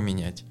пройтись,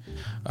 поменять.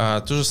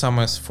 То же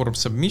самое с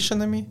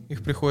форм-сабмишенами,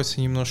 их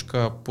приходится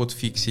немножко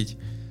подфиксить.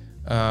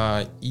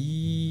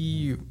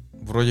 И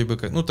вроде бы,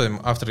 там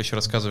автор еще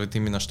рассказывает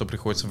именно, что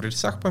приходится в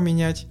рельсах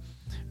поменять,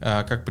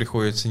 как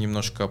приходится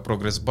немножко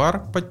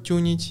прогресс-бар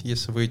подтюнить,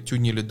 если вы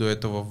тюнили до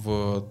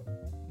этого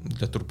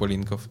для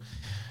турболинков.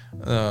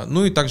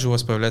 Ну и также у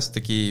вас появляются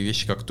такие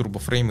вещи, как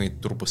турбофреймы и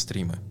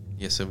турбостримы,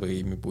 если вы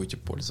ими будете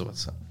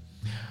пользоваться.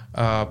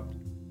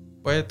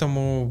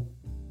 Поэтому,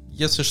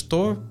 если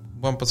что,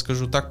 вам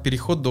подскажу так,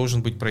 переход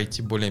должен быть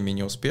пройти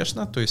более-менее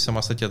успешно, то есть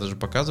сама статья даже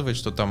показывает,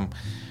 что там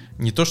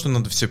не то, что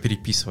надо все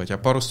переписывать, а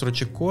пару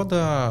строчек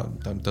кода,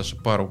 там даже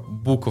пару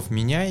букв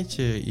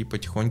меняете и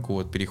потихоньку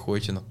вот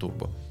переходите на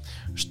Turbo.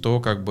 Что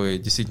как бы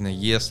действительно,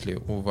 если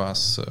у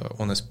вас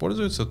он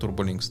используется,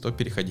 TurboLinks, то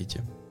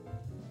переходите.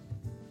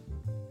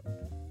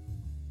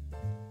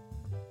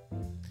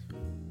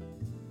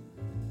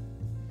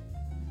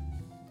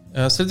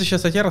 Следующая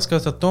статья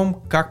рассказывает о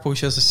том, как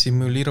получается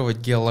симулировать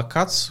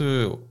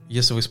геолокацию,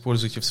 если вы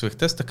используете в своих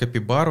тестах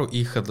капибару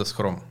и Headless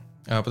Chrome.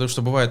 Потому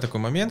что бывает такой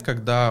момент,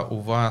 когда у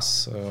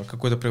вас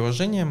какое-то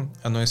приложение,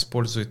 оно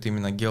использует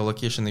именно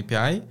Geolocation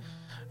API.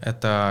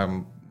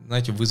 Это,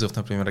 знаете, вызов,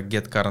 например,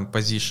 get current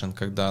position,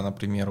 когда,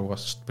 например, у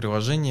вас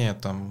приложение,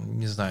 там,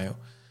 не знаю,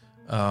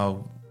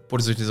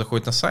 пользователь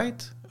заходит на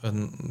сайт,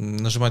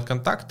 нажимает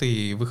контакты,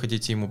 и вы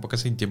хотите ему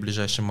показать, где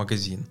ближайший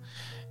магазин.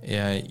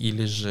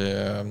 Или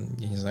же,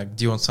 я не знаю,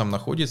 где он сам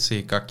находится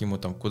и как ему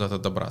там куда-то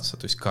добраться,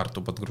 то есть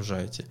карту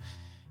подгружаете.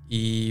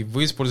 И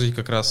вы используете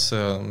как раз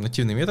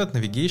нативный метод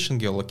navigation,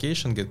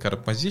 geolocation, get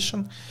current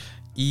position,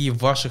 и в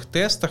ваших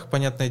тестах,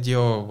 понятное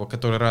дело,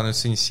 которые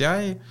равняются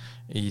NCI,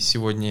 и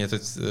сегодня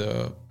этот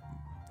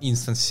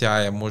инстанс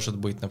CI может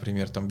быть,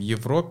 например, там в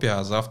Европе,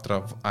 а завтра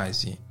в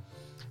Азии.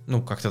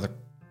 Ну, как-то так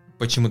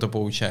почему-то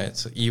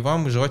получается. И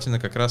вам желательно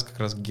как раз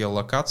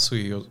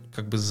геолокацию ее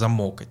как бы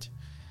замокать.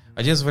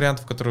 Один из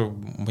вариантов, который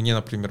мне,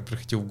 например,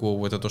 приходил в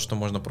голову, это то, что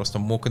можно просто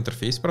mock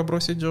интерфейс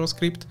пробросить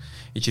JavaScript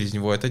и через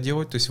него это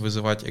делать, то есть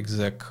вызывать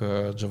exec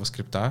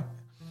JavaScript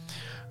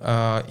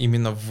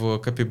именно в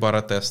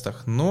Capybara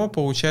тестах. Но,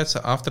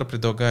 получается, автор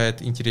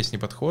предлагает интересный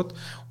подход.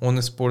 Он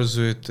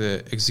использует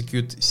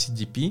execute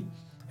CDP,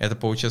 это,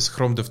 получается,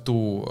 Chrome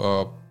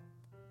DevTool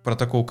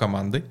протокол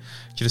команды,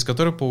 через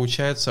который,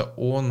 получается,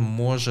 он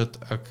может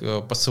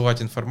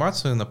посылать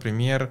информацию,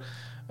 например,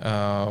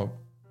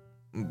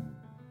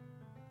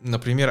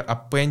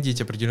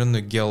 аппендить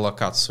определенную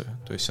геолокацию.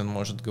 То есть он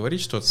может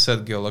говорить, что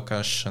set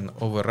geolocation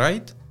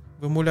override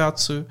в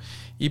эмуляцию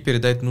и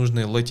передать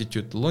нужные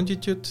latitude,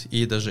 longitude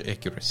и даже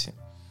accuracy.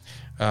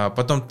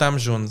 Потом там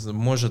же он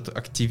может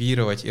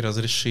активировать и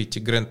разрешить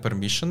grant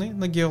permission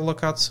на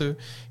геолокацию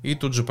и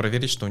тут же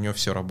проверить, что у него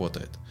все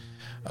работает.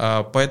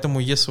 Поэтому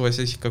если у вас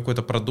есть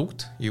какой-то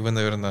продукт, и вы,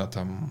 наверное,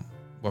 там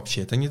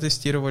вообще это не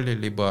тестировали,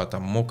 либо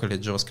там мокали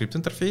JavaScript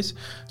интерфейс,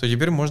 то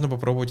теперь можно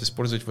попробовать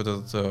использовать вот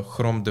этот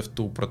Chrome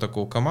DevTool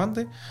протокол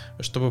команды,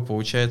 чтобы,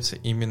 получается,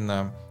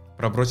 именно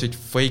пробросить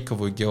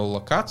фейковую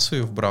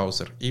геолокацию в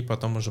браузер и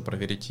потом уже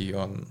проверить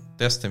ее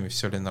тестами,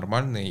 все ли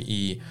нормально,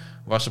 и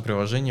ваше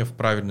приложение в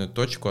правильную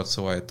точку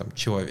отсылает там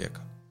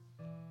человека.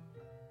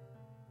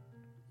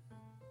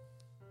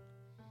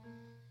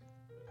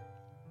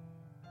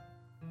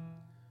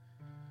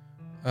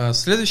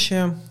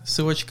 Следующая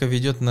ссылочка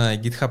ведет на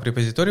GitHub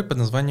репозиторий под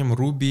названием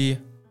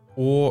Ruby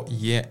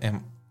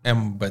OEmbed.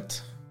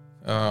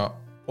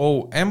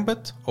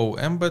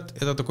 OEmbed —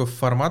 это такой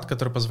формат,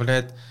 который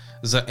позволяет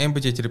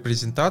заэмбедить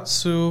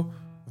репрезентацию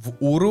в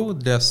URL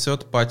для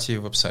third-party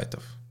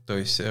веб-сайтов. То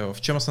есть в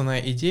чем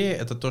основная идея?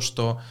 Это то,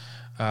 что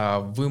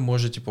вы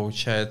можете,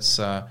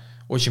 получается,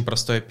 очень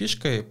простой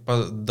API-шкой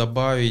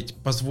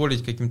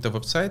позволить каким-то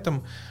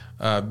веб-сайтам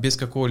без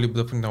какого-либо,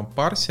 например,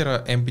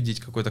 парсера эмбедить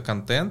какой-то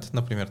контент,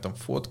 например, там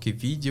фотки,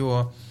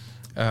 видео,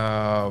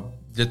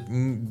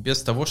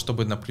 без того,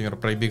 чтобы, например,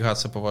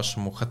 пробегаться по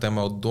вашему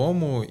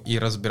HTML-дому и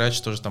разбирать,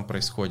 что же там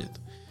происходит.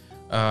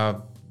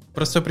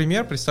 Простой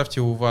пример.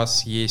 Представьте, у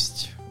вас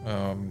есть,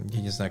 я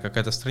не знаю,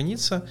 какая-то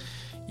страница,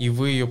 и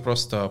вы ее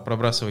просто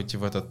пробрасываете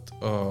в этот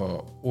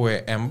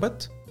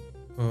OEmbed.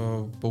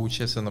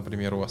 Получается,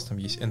 например, у вас там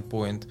есть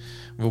endpoint,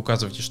 вы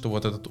указываете, что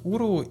вот этот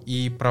URL,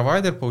 и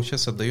провайдер,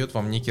 получается, дает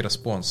вам некий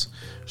респонс,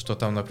 что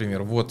там,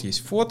 например, вот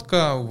есть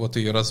фотка, вот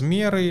ее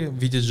размеры в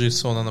виде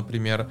JSON,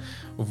 например,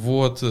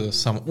 вот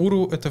сам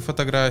URL этой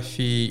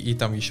фотографии, и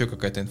там еще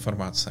какая-то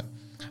информация.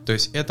 То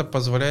есть это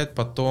позволяет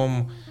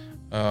потом,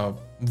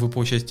 вы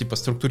получаете типа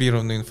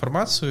структурированную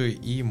информацию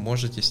и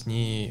можете с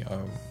ней,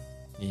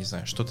 я не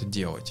знаю, что-то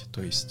делать,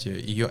 то есть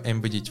ее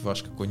эмбедить в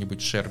ваш какой-нибудь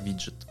share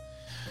widget.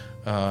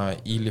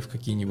 Или в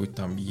какие-нибудь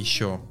там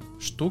еще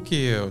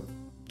штуки,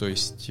 то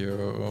есть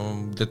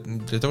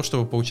для того,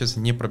 чтобы, получается,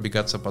 не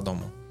пробегаться по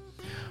дому.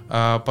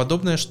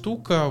 Подобная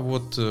штука,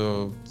 вот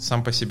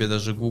сам по себе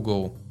даже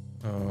Google,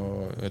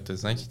 это,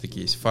 знаете,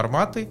 такие есть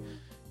форматы,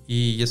 и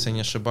если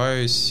не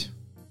ошибаюсь,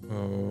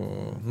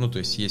 ну, то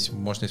есть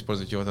можно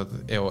использовать вот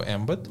этот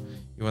EO-Embed,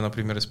 его,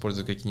 например,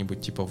 используют какие-нибудь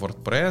типа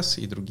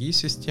WordPress и другие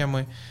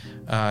системы.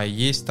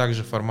 Есть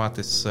также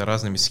форматы с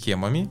разными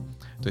схемами.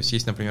 То есть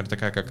есть, например,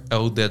 такая как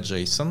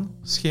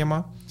LD-JSON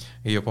схема.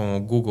 Ее,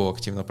 по-моему, Google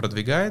активно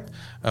продвигает.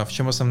 В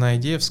чем основная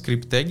идея? В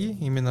скрипт-теге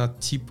именно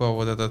типа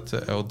вот этот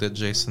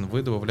LD-JSON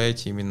вы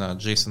добавляете именно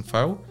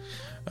JSON-файл,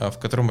 в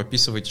котором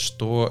описываете,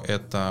 что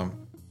это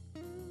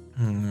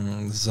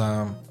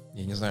за...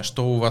 Я не знаю,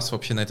 что у вас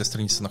вообще на этой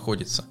странице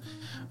находится.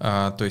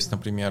 То есть,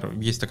 например,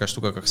 есть такая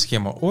штука, как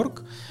схема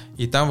org,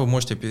 и там вы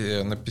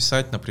можете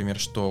написать, например,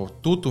 что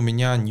тут у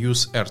меня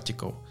news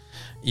article.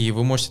 И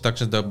вы можете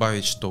также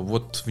добавить, что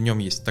вот в нем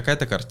есть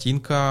такая-то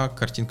картинка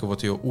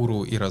вот ее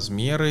URL и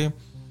размеры.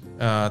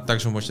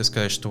 Также вы можете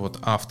сказать, что вот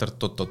автор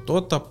то-то,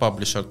 то-то,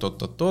 паблишер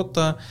то-то,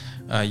 то-то.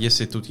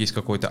 Если тут есть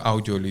какой-то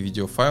аудио или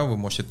видеофайл, вы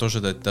можете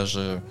тоже дать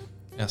даже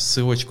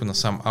ссылочку на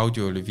сам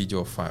аудио или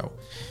видеофайл.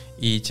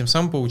 И тем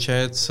самым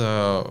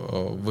получается,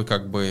 вы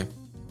как бы...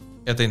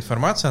 Эта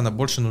информация, она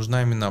больше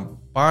нужна именно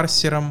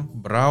парсерам,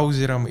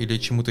 браузерам или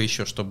чему-то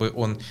еще, чтобы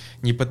он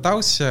не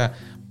пытался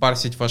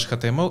парсить ваш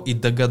HTML и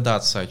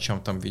догадаться, о чем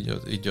там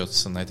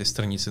идется на этой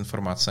странице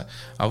информация,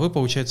 а вы,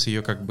 получается,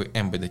 ее как бы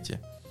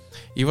эмбедите.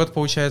 И вот,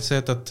 получается,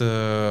 этот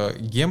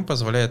гем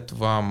позволяет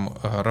вам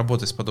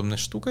работать с подобной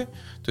штукой,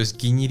 то есть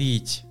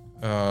генерить,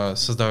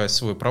 создавать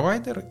свой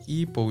провайдер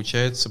и,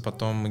 получается,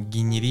 потом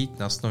генерить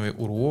на основе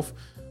URL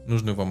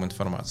нужную вам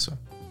информацию.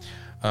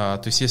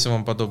 То есть, если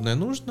вам подобное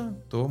нужно,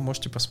 то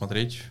можете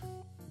посмотреть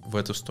в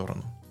эту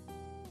сторону.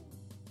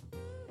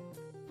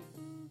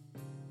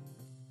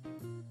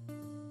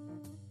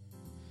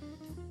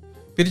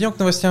 Перейдем к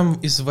новостям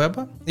из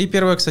веба. И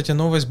первая, кстати,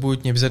 новость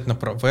будет не обязательно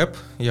про веб.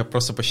 Я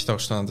просто посчитал,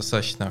 что она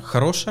достаточно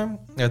хорошая.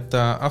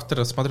 Это автор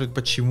рассматривает,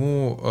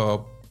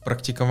 почему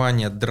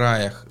практикование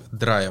драя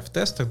в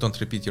тестах, don't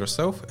repeat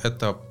yourself,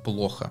 это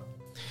плохо.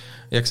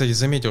 Я, кстати,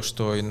 заметил,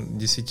 что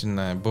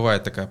действительно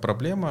бывает такая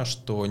проблема,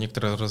 что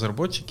некоторые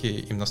разработчики,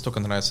 им настолько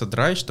нравится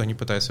драй, что они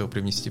пытаются его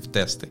привнести в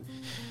тесты.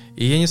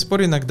 И я не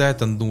спорю, иногда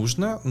это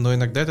нужно, но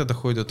иногда это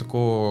доходит до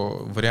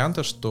такого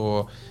варианта,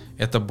 что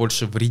это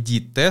больше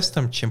вредит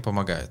тестам, чем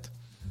помогает.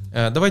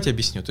 Давайте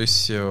объясню. То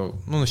есть,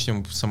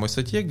 начнем в самой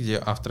статье, где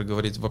автор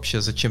говорит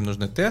вообще, зачем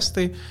нужны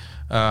тесты,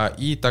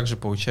 и также,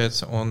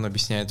 получается, он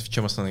объясняет, в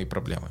чем основные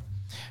проблемы.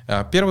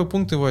 Первый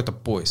пункт его — это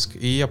поиск,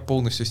 и я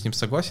полностью с ним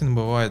согласен.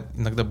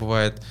 Иногда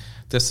бывает,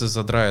 тесты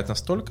задрают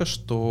настолько,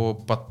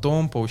 что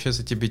потом,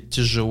 получается, тебе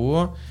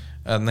тяжело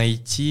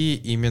найти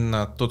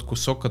именно тот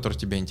кусок, который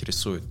тебя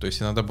интересует. То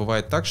есть иногда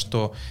бывает так,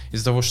 что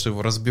из-за того, что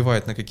его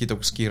разбивают на какие-то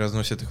куски и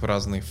разносят их в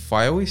разные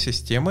файлы,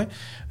 системы,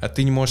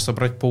 ты не можешь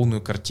собрать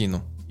полную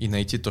картину и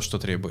найти то, что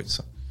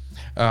требуется.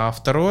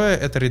 Второе —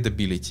 это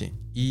readability.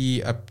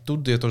 И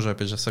тут я тоже,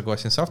 опять же,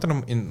 согласен с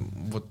автором. И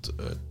вот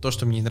то,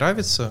 что мне не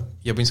нравится,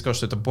 я бы не сказал,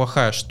 что это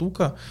плохая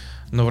штука,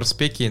 но в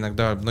RSpec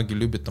иногда многие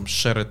любят там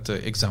shared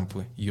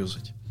example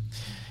юзать.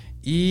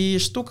 И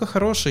штука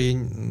хорошая, я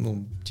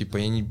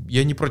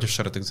не против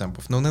shared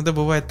example, но иногда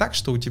бывает так,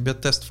 что у тебя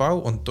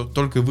тест-файл, он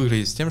только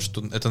выглядит с тем,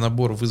 что это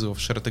набор вызовов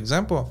shared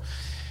example,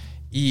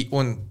 и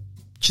он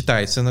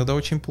читается иногда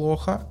очень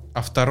плохо.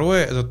 А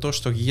второе — это то,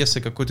 что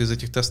если какой-то из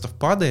этих тестов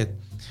падает,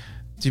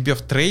 тебе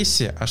в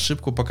трейсе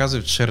ошибку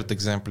показывают в shared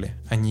example,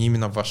 а не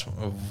именно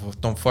в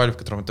том файле, в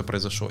котором это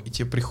произошло. И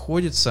тебе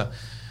приходится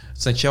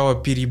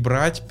сначала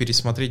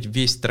пересмотреть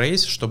весь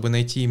трейс, чтобы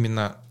найти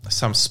именно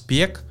сам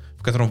спек,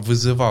 в котором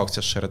вызывался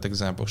shared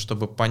example,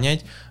 чтобы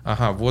понять,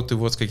 вот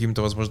с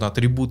какими-то, возможно,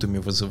 атрибутами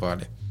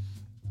вызывали.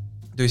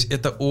 То есть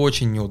это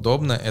очень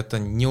неудобно, это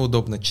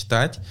неудобно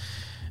читать.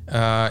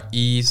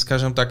 И,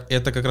 скажем так,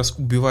 это как раз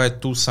убивает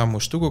ту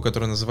самую штуку,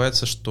 которая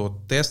называется, что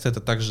тест —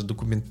 это также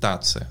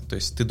документация. То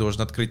есть ты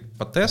должен открыть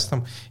по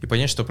тестам и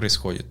понять, что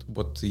происходит.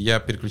 Вот я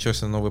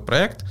переключился на новый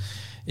проект,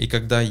 и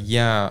когда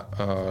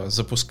я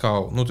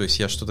запускал, то есть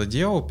я что-то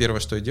делал, первое,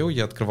 что я делал,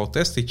 я открывал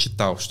тесты и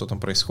читал, что там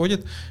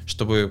происходит,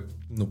 чтобы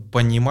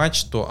понимать,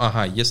 что,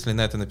 если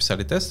на это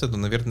написали тесты, то,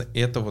 наверное,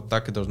 это вот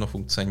так и должно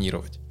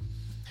функционировать.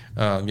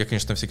 Я,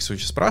 конечно, на всякий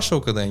случай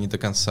спрашивал, когда я не до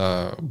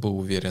конца был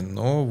уверен,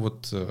 но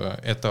вот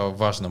это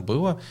важно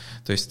было.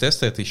 То есть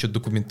тесты — это еще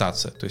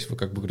документация. То есть вы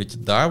как бы говорите,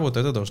 да, вот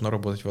это должно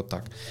работать вот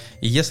так.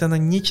 И если она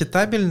не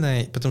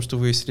читабельная, потому что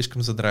вы ее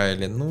слишком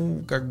задраили,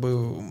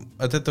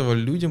 от этого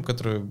людям,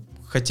 которые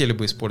хотели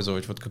бы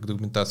использовать вот как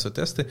документацию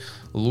тесты,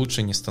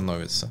 лучше не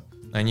становится.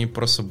 Они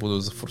просто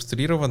будут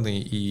зафрустрированы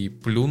и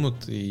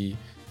плюнут, и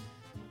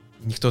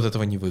никто от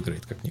этого не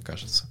выиграет, как мне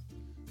кажется.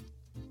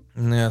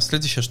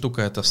 Следующая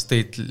штука — это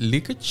state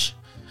leakage.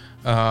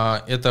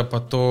 Это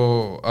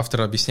потом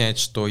автор объясняет,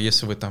 что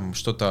если вы там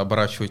что-то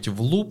оборачиваете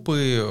в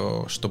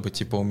лупы, чтобы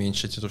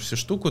уменьшить эту всю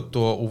штуку,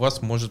 то у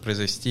вас может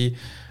произойти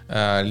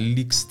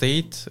leak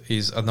state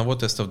из одного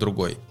теста в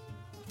другой.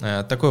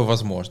 Такое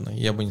возможно.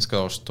 Я бы не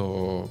сказал,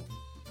 что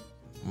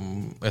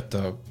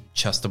это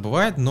часто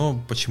бывает,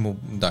 но почему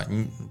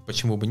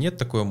бы нет,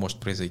 такое может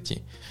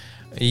произойти.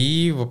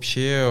 И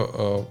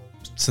вообще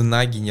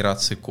цена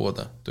генерации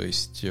кода. То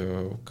есть,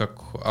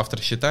 как автор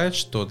считает,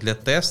 что для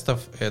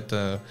тестов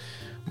это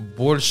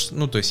больше,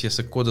 то есть,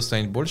 если кода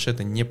станет больше,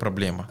 это не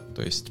проблема.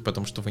 То есть,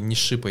 потому что вы не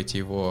шипаете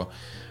его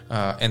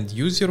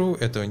end-юзеру,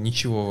 это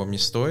ничего вам не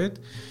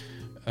стоит,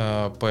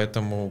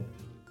 поэтому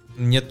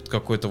нет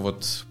какой-то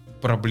вот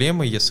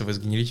проблемы, если вы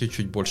сгенерите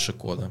чуть больше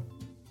кода.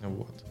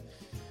 Вот.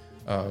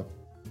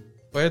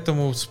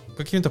 Поэтому с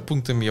какими-то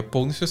пунктами я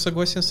полностью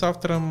согласен с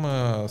автором,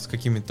 с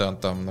какими-то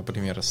там,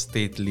 например,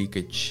 state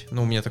leakage.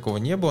 У меня такого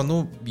не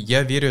было,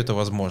 я верю, это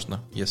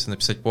возможно. Если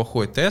написать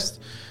плохой тест,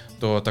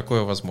 то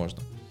такое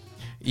возможно.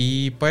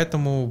 И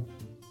поэтому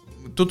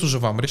тут уже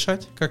вам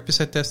решать, как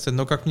писать тесты,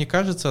 но, как мне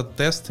кажется,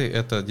 тесты —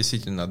 это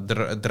действительно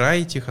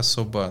драить их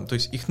особо, то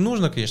есть их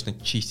нужно, конечно,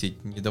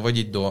 чистить, не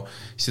доводить до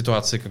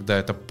ситуации, когда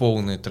это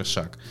полный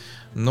трешак,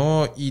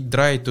 но и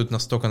драить тут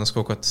настолько,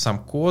 насколько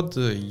сам код,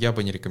 я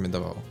бы не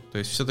рекомендовал. То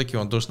есть все-таки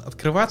он должен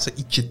открываться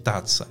и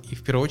читаться, и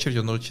в первую очередь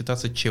он должен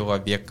читаться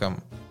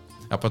человеком,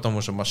 а потом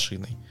уже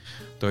машиной.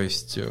 То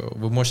есть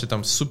вы можете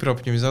там супер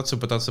оптимизацию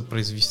пытаться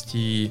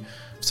произвести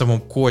в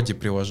самом коде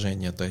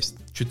приложения, то есть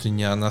чуть ли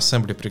не на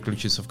ассембле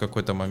переключиться в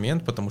какой-то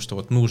момент, потому что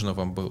вот нужно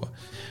вам было.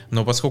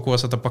 Но поскольку у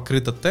вас это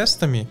покрыто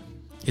тестами,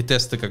 и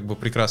тесты как бы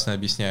прекрасно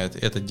объясняют,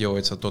 это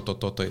делается то-то,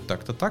 то-то и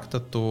так-то,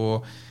 так-то,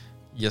 то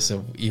если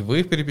и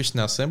вы перепишете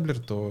на ассемблер,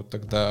 то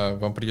тогда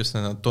вам придется,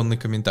 наверное, тонны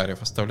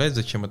комментариев оставлять,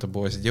 зачем это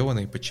было сделано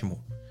и почему.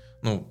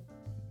 Ну,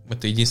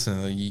 это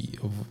единственное,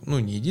 ну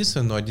не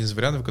единственное, но один из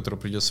вариантов, который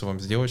придется вам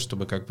сделать,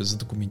 чтобы как бы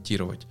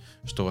задокументировать,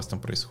 что у вас там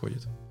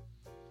происходит.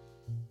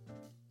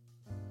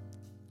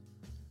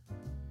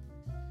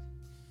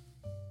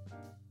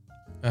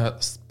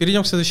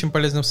 Перейдем к следующим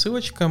полезным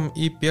ссылочкам,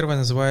 и первая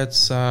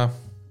называется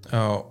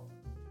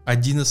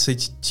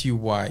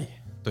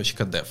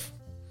 11ty.dev.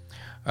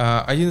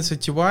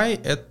 11ty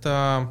 —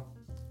 это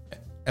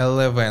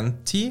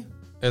 11t,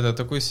 это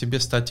такой себе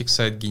static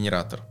site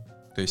генератор.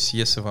 То есть,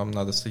 если вам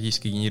надо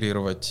статически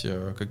генерировать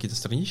какие-то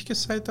странички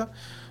сайта,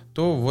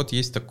 то вот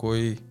есть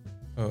такой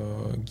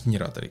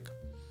генераторик.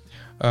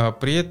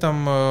 При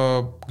этом,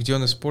 где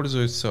он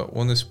используется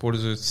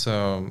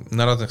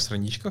на разных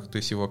страничках, то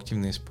есть его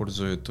активно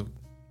использует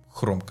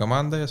Chrome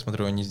команда. Я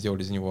смотрю, они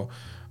сделали из него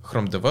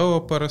Chrome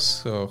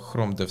Developers,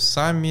 Chrome Dev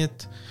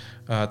Summit,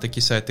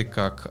 такие сайты,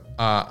 как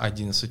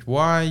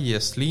A11y,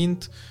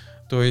 ESLint.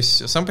 То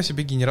есть, сам по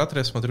себе генератор,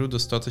 я смотрю,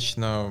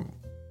 достаточно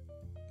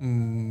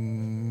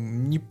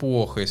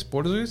неплохо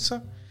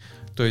используется.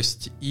 То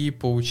есть, и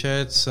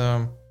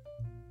получается,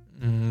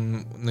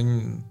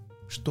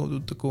 что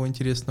тут такого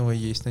интересного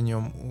есть на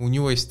нем? У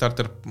него есть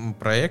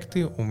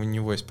стартер-проекты, у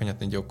него есть,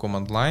 понятное дело,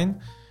 command line,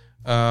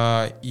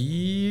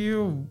 и,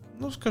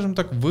 ну, скажем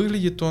так,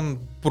 выглядит он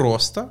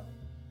просто,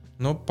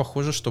 но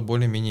похоже, что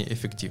более-менее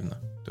эффективно.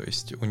 То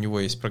есть у него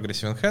есть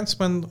progressive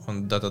enhancement,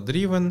 он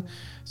data-driven,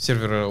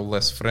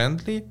 serverless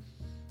friendly,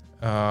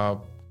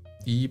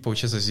 и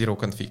получается zero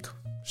config,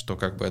 что,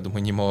 как бы, я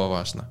думаю,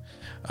 немаловажно.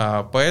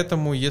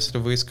 Поэтому, если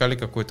вы искали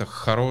какой-то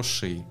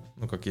хороший,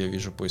 ну, как я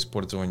вижу по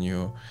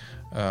использованию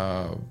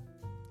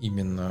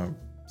именно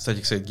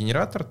static site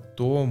генератор,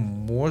 то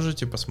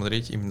можете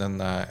посмотреть именно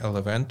на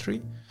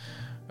Elementary.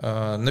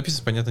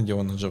 Написано, понятное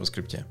дело, на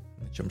JavaScript.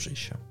 На чем же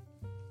еще?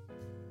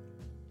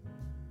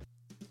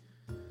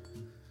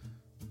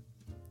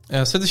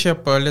 Следующая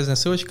полезная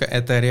ссылочка —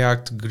 это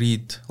React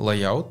Grid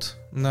Layout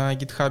на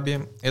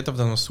GitHub. Это в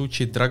данном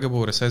случае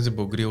Draggable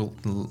Resizable Grid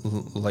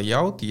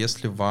Layout,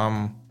 если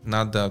вам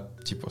надо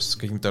типа с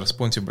какими-то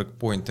responsive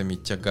брейкпоинтами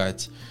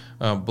тягать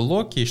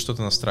блоки и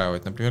что-то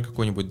настраивать. Например,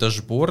 какой-нибудь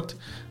дашборд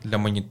для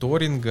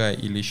мониторинга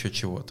или еще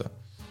чего-то.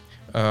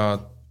 Ну,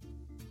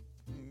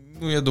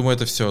 я думаю,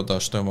 это все, да,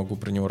 что я могу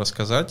про него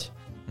рассказать.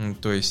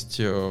 То есть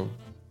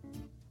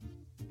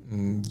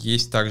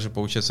есть также,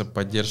 получается,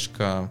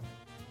 поддержка.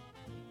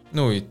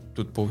 Ну, и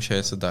тут,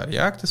 получается, да,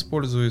 React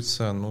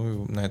используется,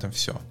 ну, и на этом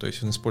все. То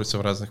есть он используется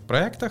в разных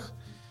проектах.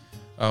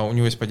 У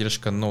него есть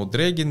поддержка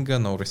no-dragging,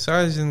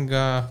 no-resizing,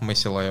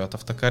 messy layout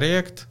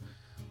autocorrect,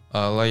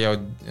 layout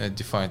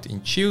defined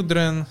in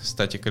children,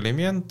 static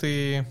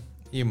элементы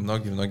и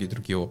многие-многие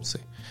другие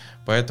опции.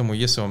 Поэтому,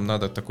 если вам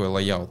надо такой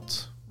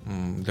layout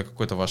для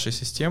какой-то вашей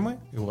системы,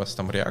 и у вас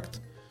там React,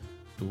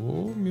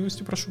 то,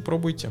 милости прошу,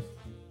 пробуйте.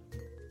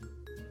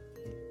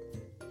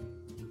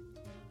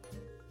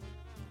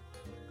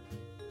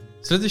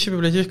 Следующая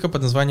библиотека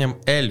под названием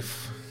Elf.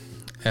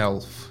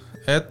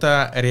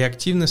 Это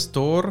реактивный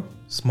стор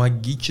с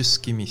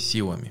магическими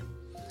силами.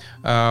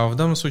 В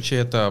данном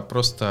случае это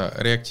просто,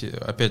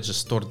 опять же,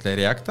 стор для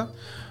React,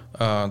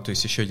 то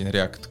есть еще один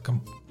React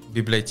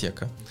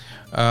библиотека.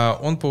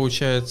 Он,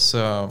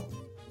 получается,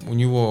 у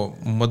него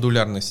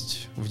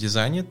модулярность в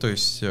дизайне, то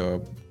есть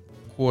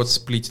код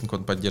сплитинг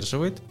он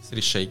поддерживает, с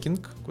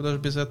решейкинг, куда же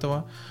без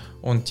этого.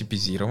 Он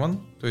типизирован,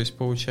 то есть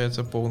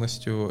получается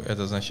полностью.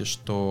 Это значит,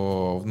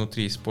 что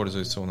внутри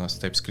используется у нас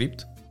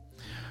TypeScript.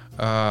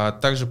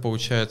 Также,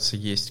 получается,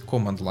 есть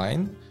command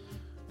line.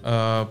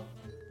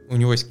 У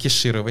него есть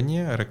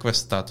кеширование,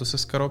 request status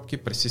из коробки,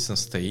 persistent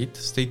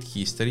state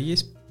history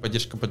есть,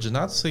 поддержка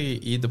паджинации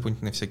и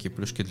дополнительные всякие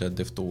плюшки для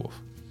DevTools.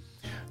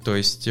 То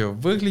есть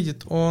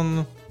выглядит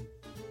он,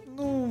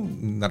 ну,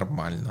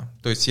 нормально.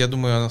 То есть я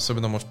думаю, он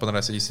особенно может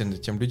понравиться действительно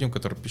тем людям,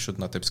 которые пишут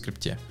на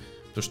TypeScript.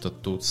 Потому что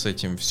тут с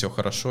этим все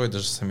хорошо, и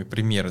даже сами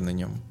примеры на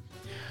нем.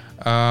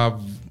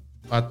 А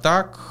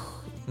так,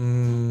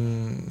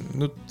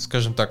 ну,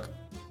 скажем так,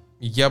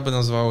 я бы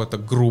назвал это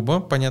грубо,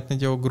 понятное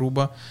дело,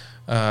 грубо.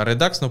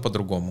 Redux, но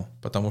по-другому,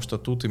 потому что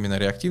тут именно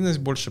реактивность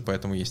больше,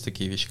 поэтому есть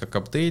такие вещи, как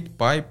update,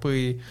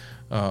 пайпы,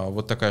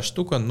 вот такая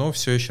штука, но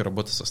все еще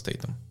работа со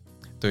стейтом.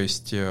 То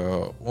есть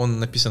он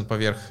написан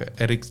поверх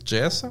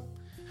RxJS,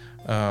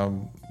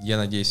 Я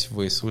надеюсь,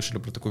 вы слышали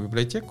про такую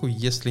библиотеку.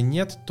 Если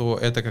нет, то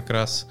это как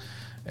раз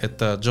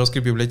это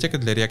JavaScript-библиотека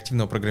для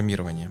реактивного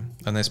программирования.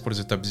 Она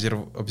использует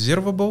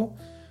Observable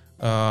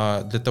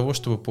для того,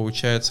 чтобы,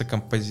 получается,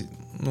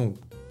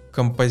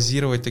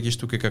 композировать такие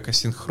штуки, как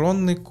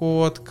асинхронный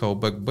код,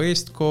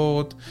 callback-based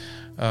код,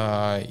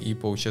 и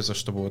получается,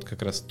 чтобы вот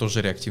как раз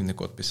тоже реактивный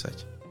код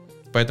писать.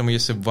 Поэтому,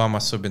 если вам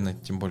особенно,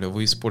 тем более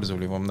вы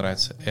использовали, вам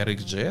нравится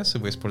RxJS, и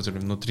вы использовали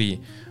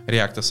внутри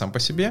React сам по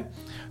себе,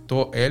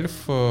 то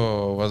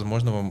Elf,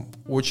 возможно, вам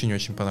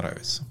очень-очень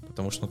понравится,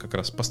 потому что он как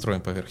раз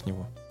построен поверх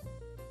него.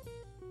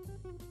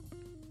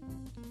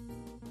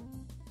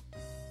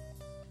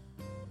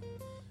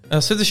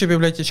 Следующая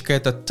библиотечка —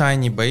 это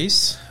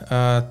TinyBase.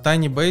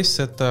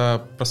 TinyBase —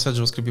 это простая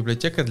JavaScript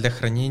библиотека для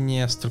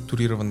хранения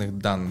структурированных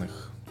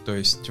данных. То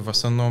есть, в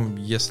основном,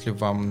 если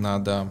вам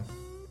надо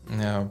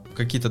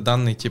какие-то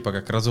данные, типа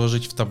как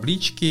разложить в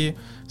таблички,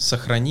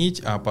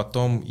 сохранить, а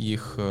потом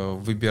их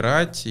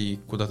выбирать и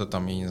куда-то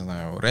там, я не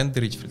знаю,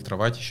 рендерить,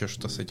 фильтровать, еще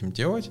что-то с этим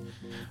делать,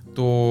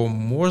 то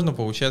можно,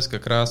 получается,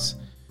 как раз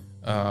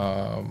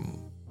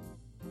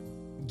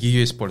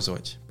ее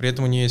использовать. При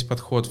этом у нее есть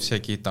подход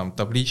всякие там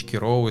таблички,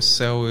 роу,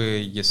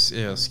 селлы, есть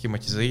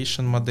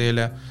схематизation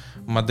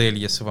модель,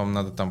 если вам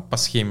надо там по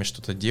схеме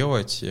что-то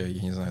делать, я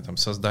не знаю, там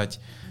создать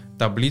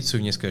таблицу и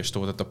мне сказать, что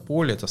вот это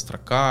поле, это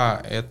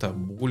строка, это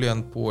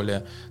boolean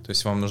поле, то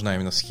есть вам нужна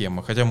именно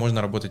схема, хотя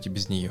можно работать и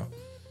без нее.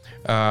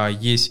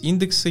 Есть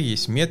индексы,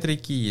 есть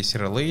метрики, есть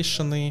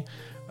релейшены,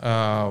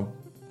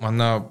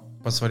 она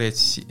позволяет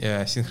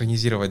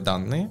синхронизировать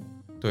данные,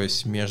 то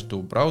есть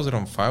между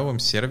браузером, файлом,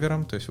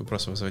 сервером, то есть вы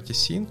просто вызываете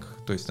sync,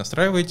 то есть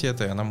настраиваете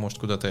это, и она может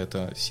куда-то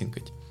это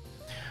синкать.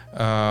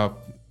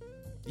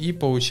 И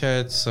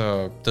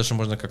получается, даже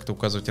можно как-то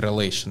указывать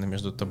релейшены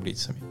между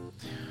таблицами.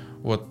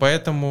 Вот,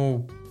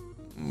 поэтому,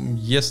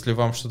 если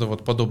вам что-то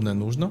вот подобное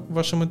нужно в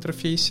вашем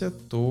интерфейсе,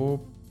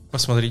 то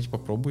посмотрите,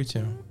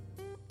 попробуйте.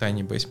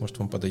 TinyBase, может,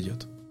 вам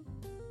подойдет.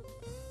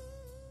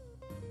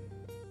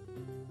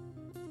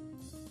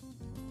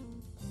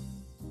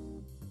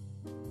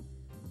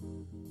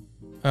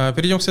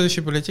 Перейдем к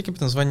следующей библиотеке под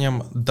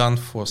названием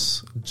Danfo.js.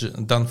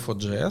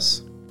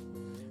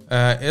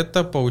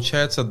 Это,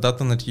 получается,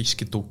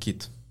 дата-аналитический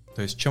toolkit.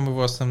 То есть в чем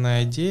его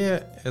основная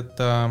идея?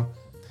 Это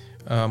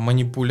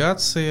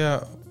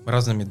манипуляция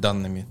разными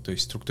данными, то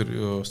есть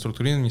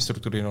структурированными,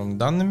 неструктурированными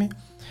данными.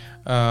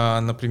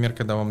 Например,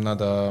 когда вам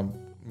надо,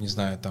 не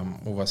знаю, там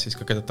у вас есть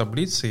какая-то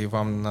таблица, и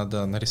вам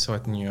надо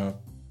нарисовать на нее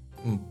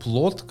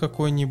плот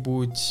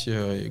какой-нибудь,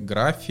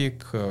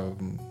 график,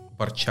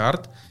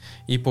 барчарт,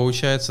 и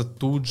получается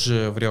тут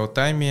же в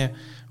реал-тайме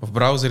в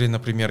браузере,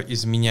 например,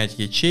 изменять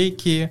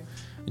ячейки,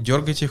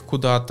 дергать их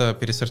куда-то,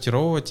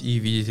 пересортировать и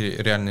видеть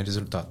реальный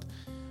результат.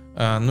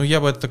 Ну, я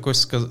бы это такой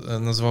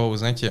назвал,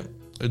 знаете,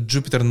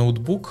 Jupyter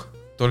Notebook,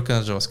 только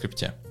на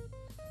JavaScript.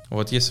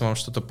 Вот если вам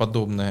что-то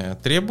подобное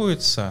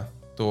требуется,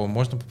 то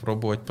можно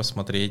попробовать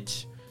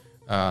посмотреть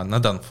на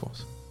Danfo.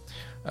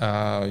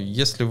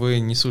 Если вы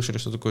не слышали,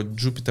 что такое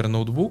Jupyter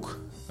Notebook,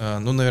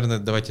 ну, наверное,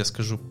 давайте я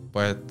скажу по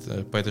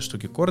этой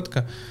штуке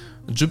коротко.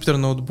 Jupyter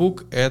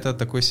Notebook — это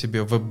такой себе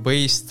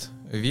web-based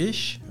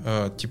вещь,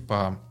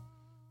 типа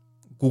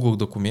Google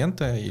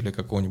документа или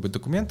какого-нибудь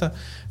документа,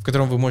 в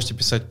котором вы можете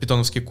писать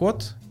питоновский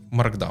код,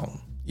 Markdown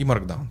и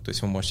Markdown, то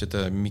есть вы можете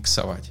это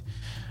миксовать.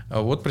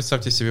 Вот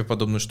представьте себе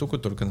подобную штуку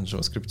только на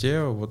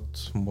JavaScript,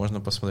 вот можно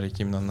посмотреть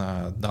именно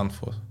на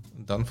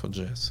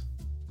Danfo.js.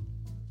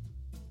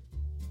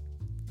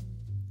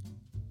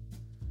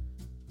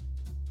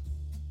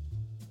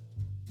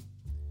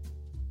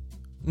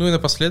 Ну и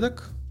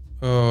напоследок,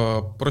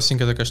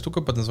 простенькая такая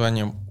штука под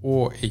названием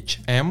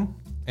OHM.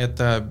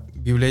 Это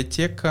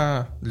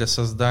библиотека для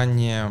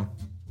создания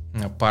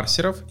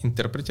парсеров,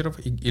 интерпретеров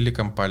или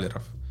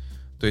компайлеров.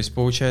 То есть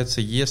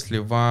получается, если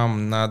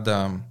вам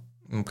надо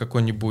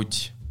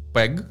какой-нибудь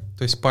PEG,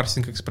 то есть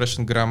Parsing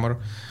Expression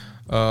Grammar,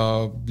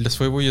 для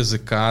своего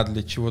языка,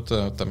 для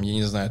чего-то там, я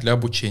не знаю, для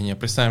обучения.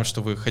 Представим,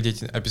 что вы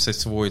хотите описать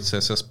свой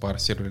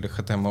CSS-парсер или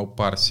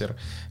HTML-парсер,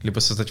 либо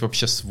создать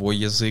вообще свой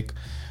язык,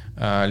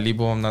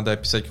 либо вам надо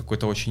описать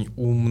какой-то очень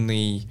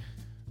умный,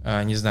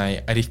 не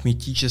знаю,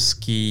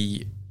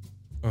 арифметический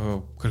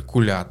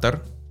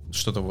калькулятор,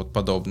 что-то вот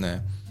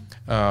подобное,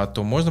 то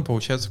можно,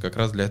 получается, как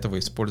раз для этого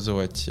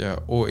использовать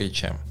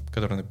OHM,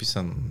 который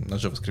написан на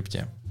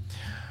JavaScript.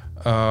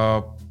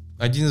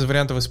 Один из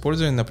вариантов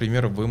использования,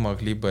 например, вы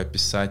могли бы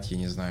описать, я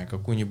не знаю,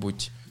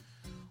 какую-нибудь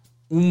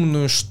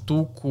умную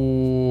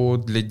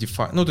штуку для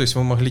DeFi. Ну, то есть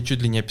вы могли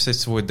чуть ли не описать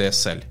свой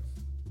DSL.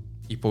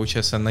 И,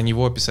 получается, на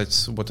него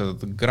описать вот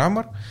этот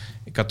граммар,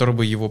 который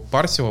бы его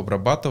парсил,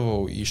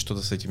 обрабатывал и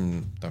что-то с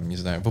этим, там, не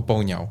знаю,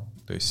 выполнял.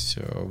 То есть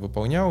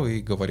выполнял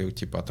и говорил,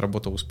 типа,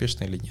 отработал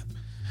успешно или нет.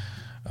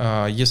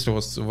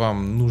 Если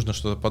вам нужно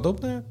что-то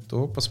подобное,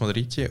 то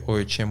посмотрите,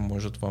 OHM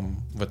может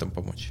вам в этом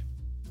помочь.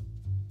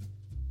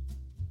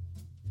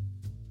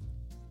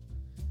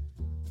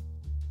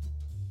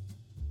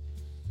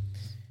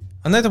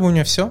 А на этом у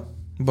меня все.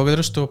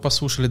 Благодарю, что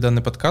послушали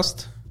данный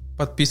подкаст.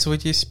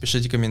 Подписывайтесь,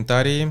 пишите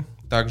комментарии,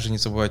 Также не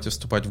забывайте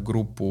вступать в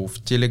группу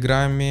в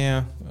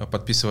Телеграме,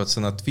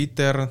 подписываться на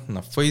Твиттер,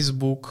 на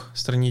Фейсбук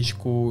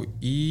страничку.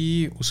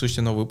 И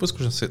услышите новый выпуск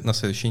уже на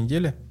следующей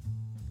неделе.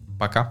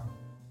 Пока!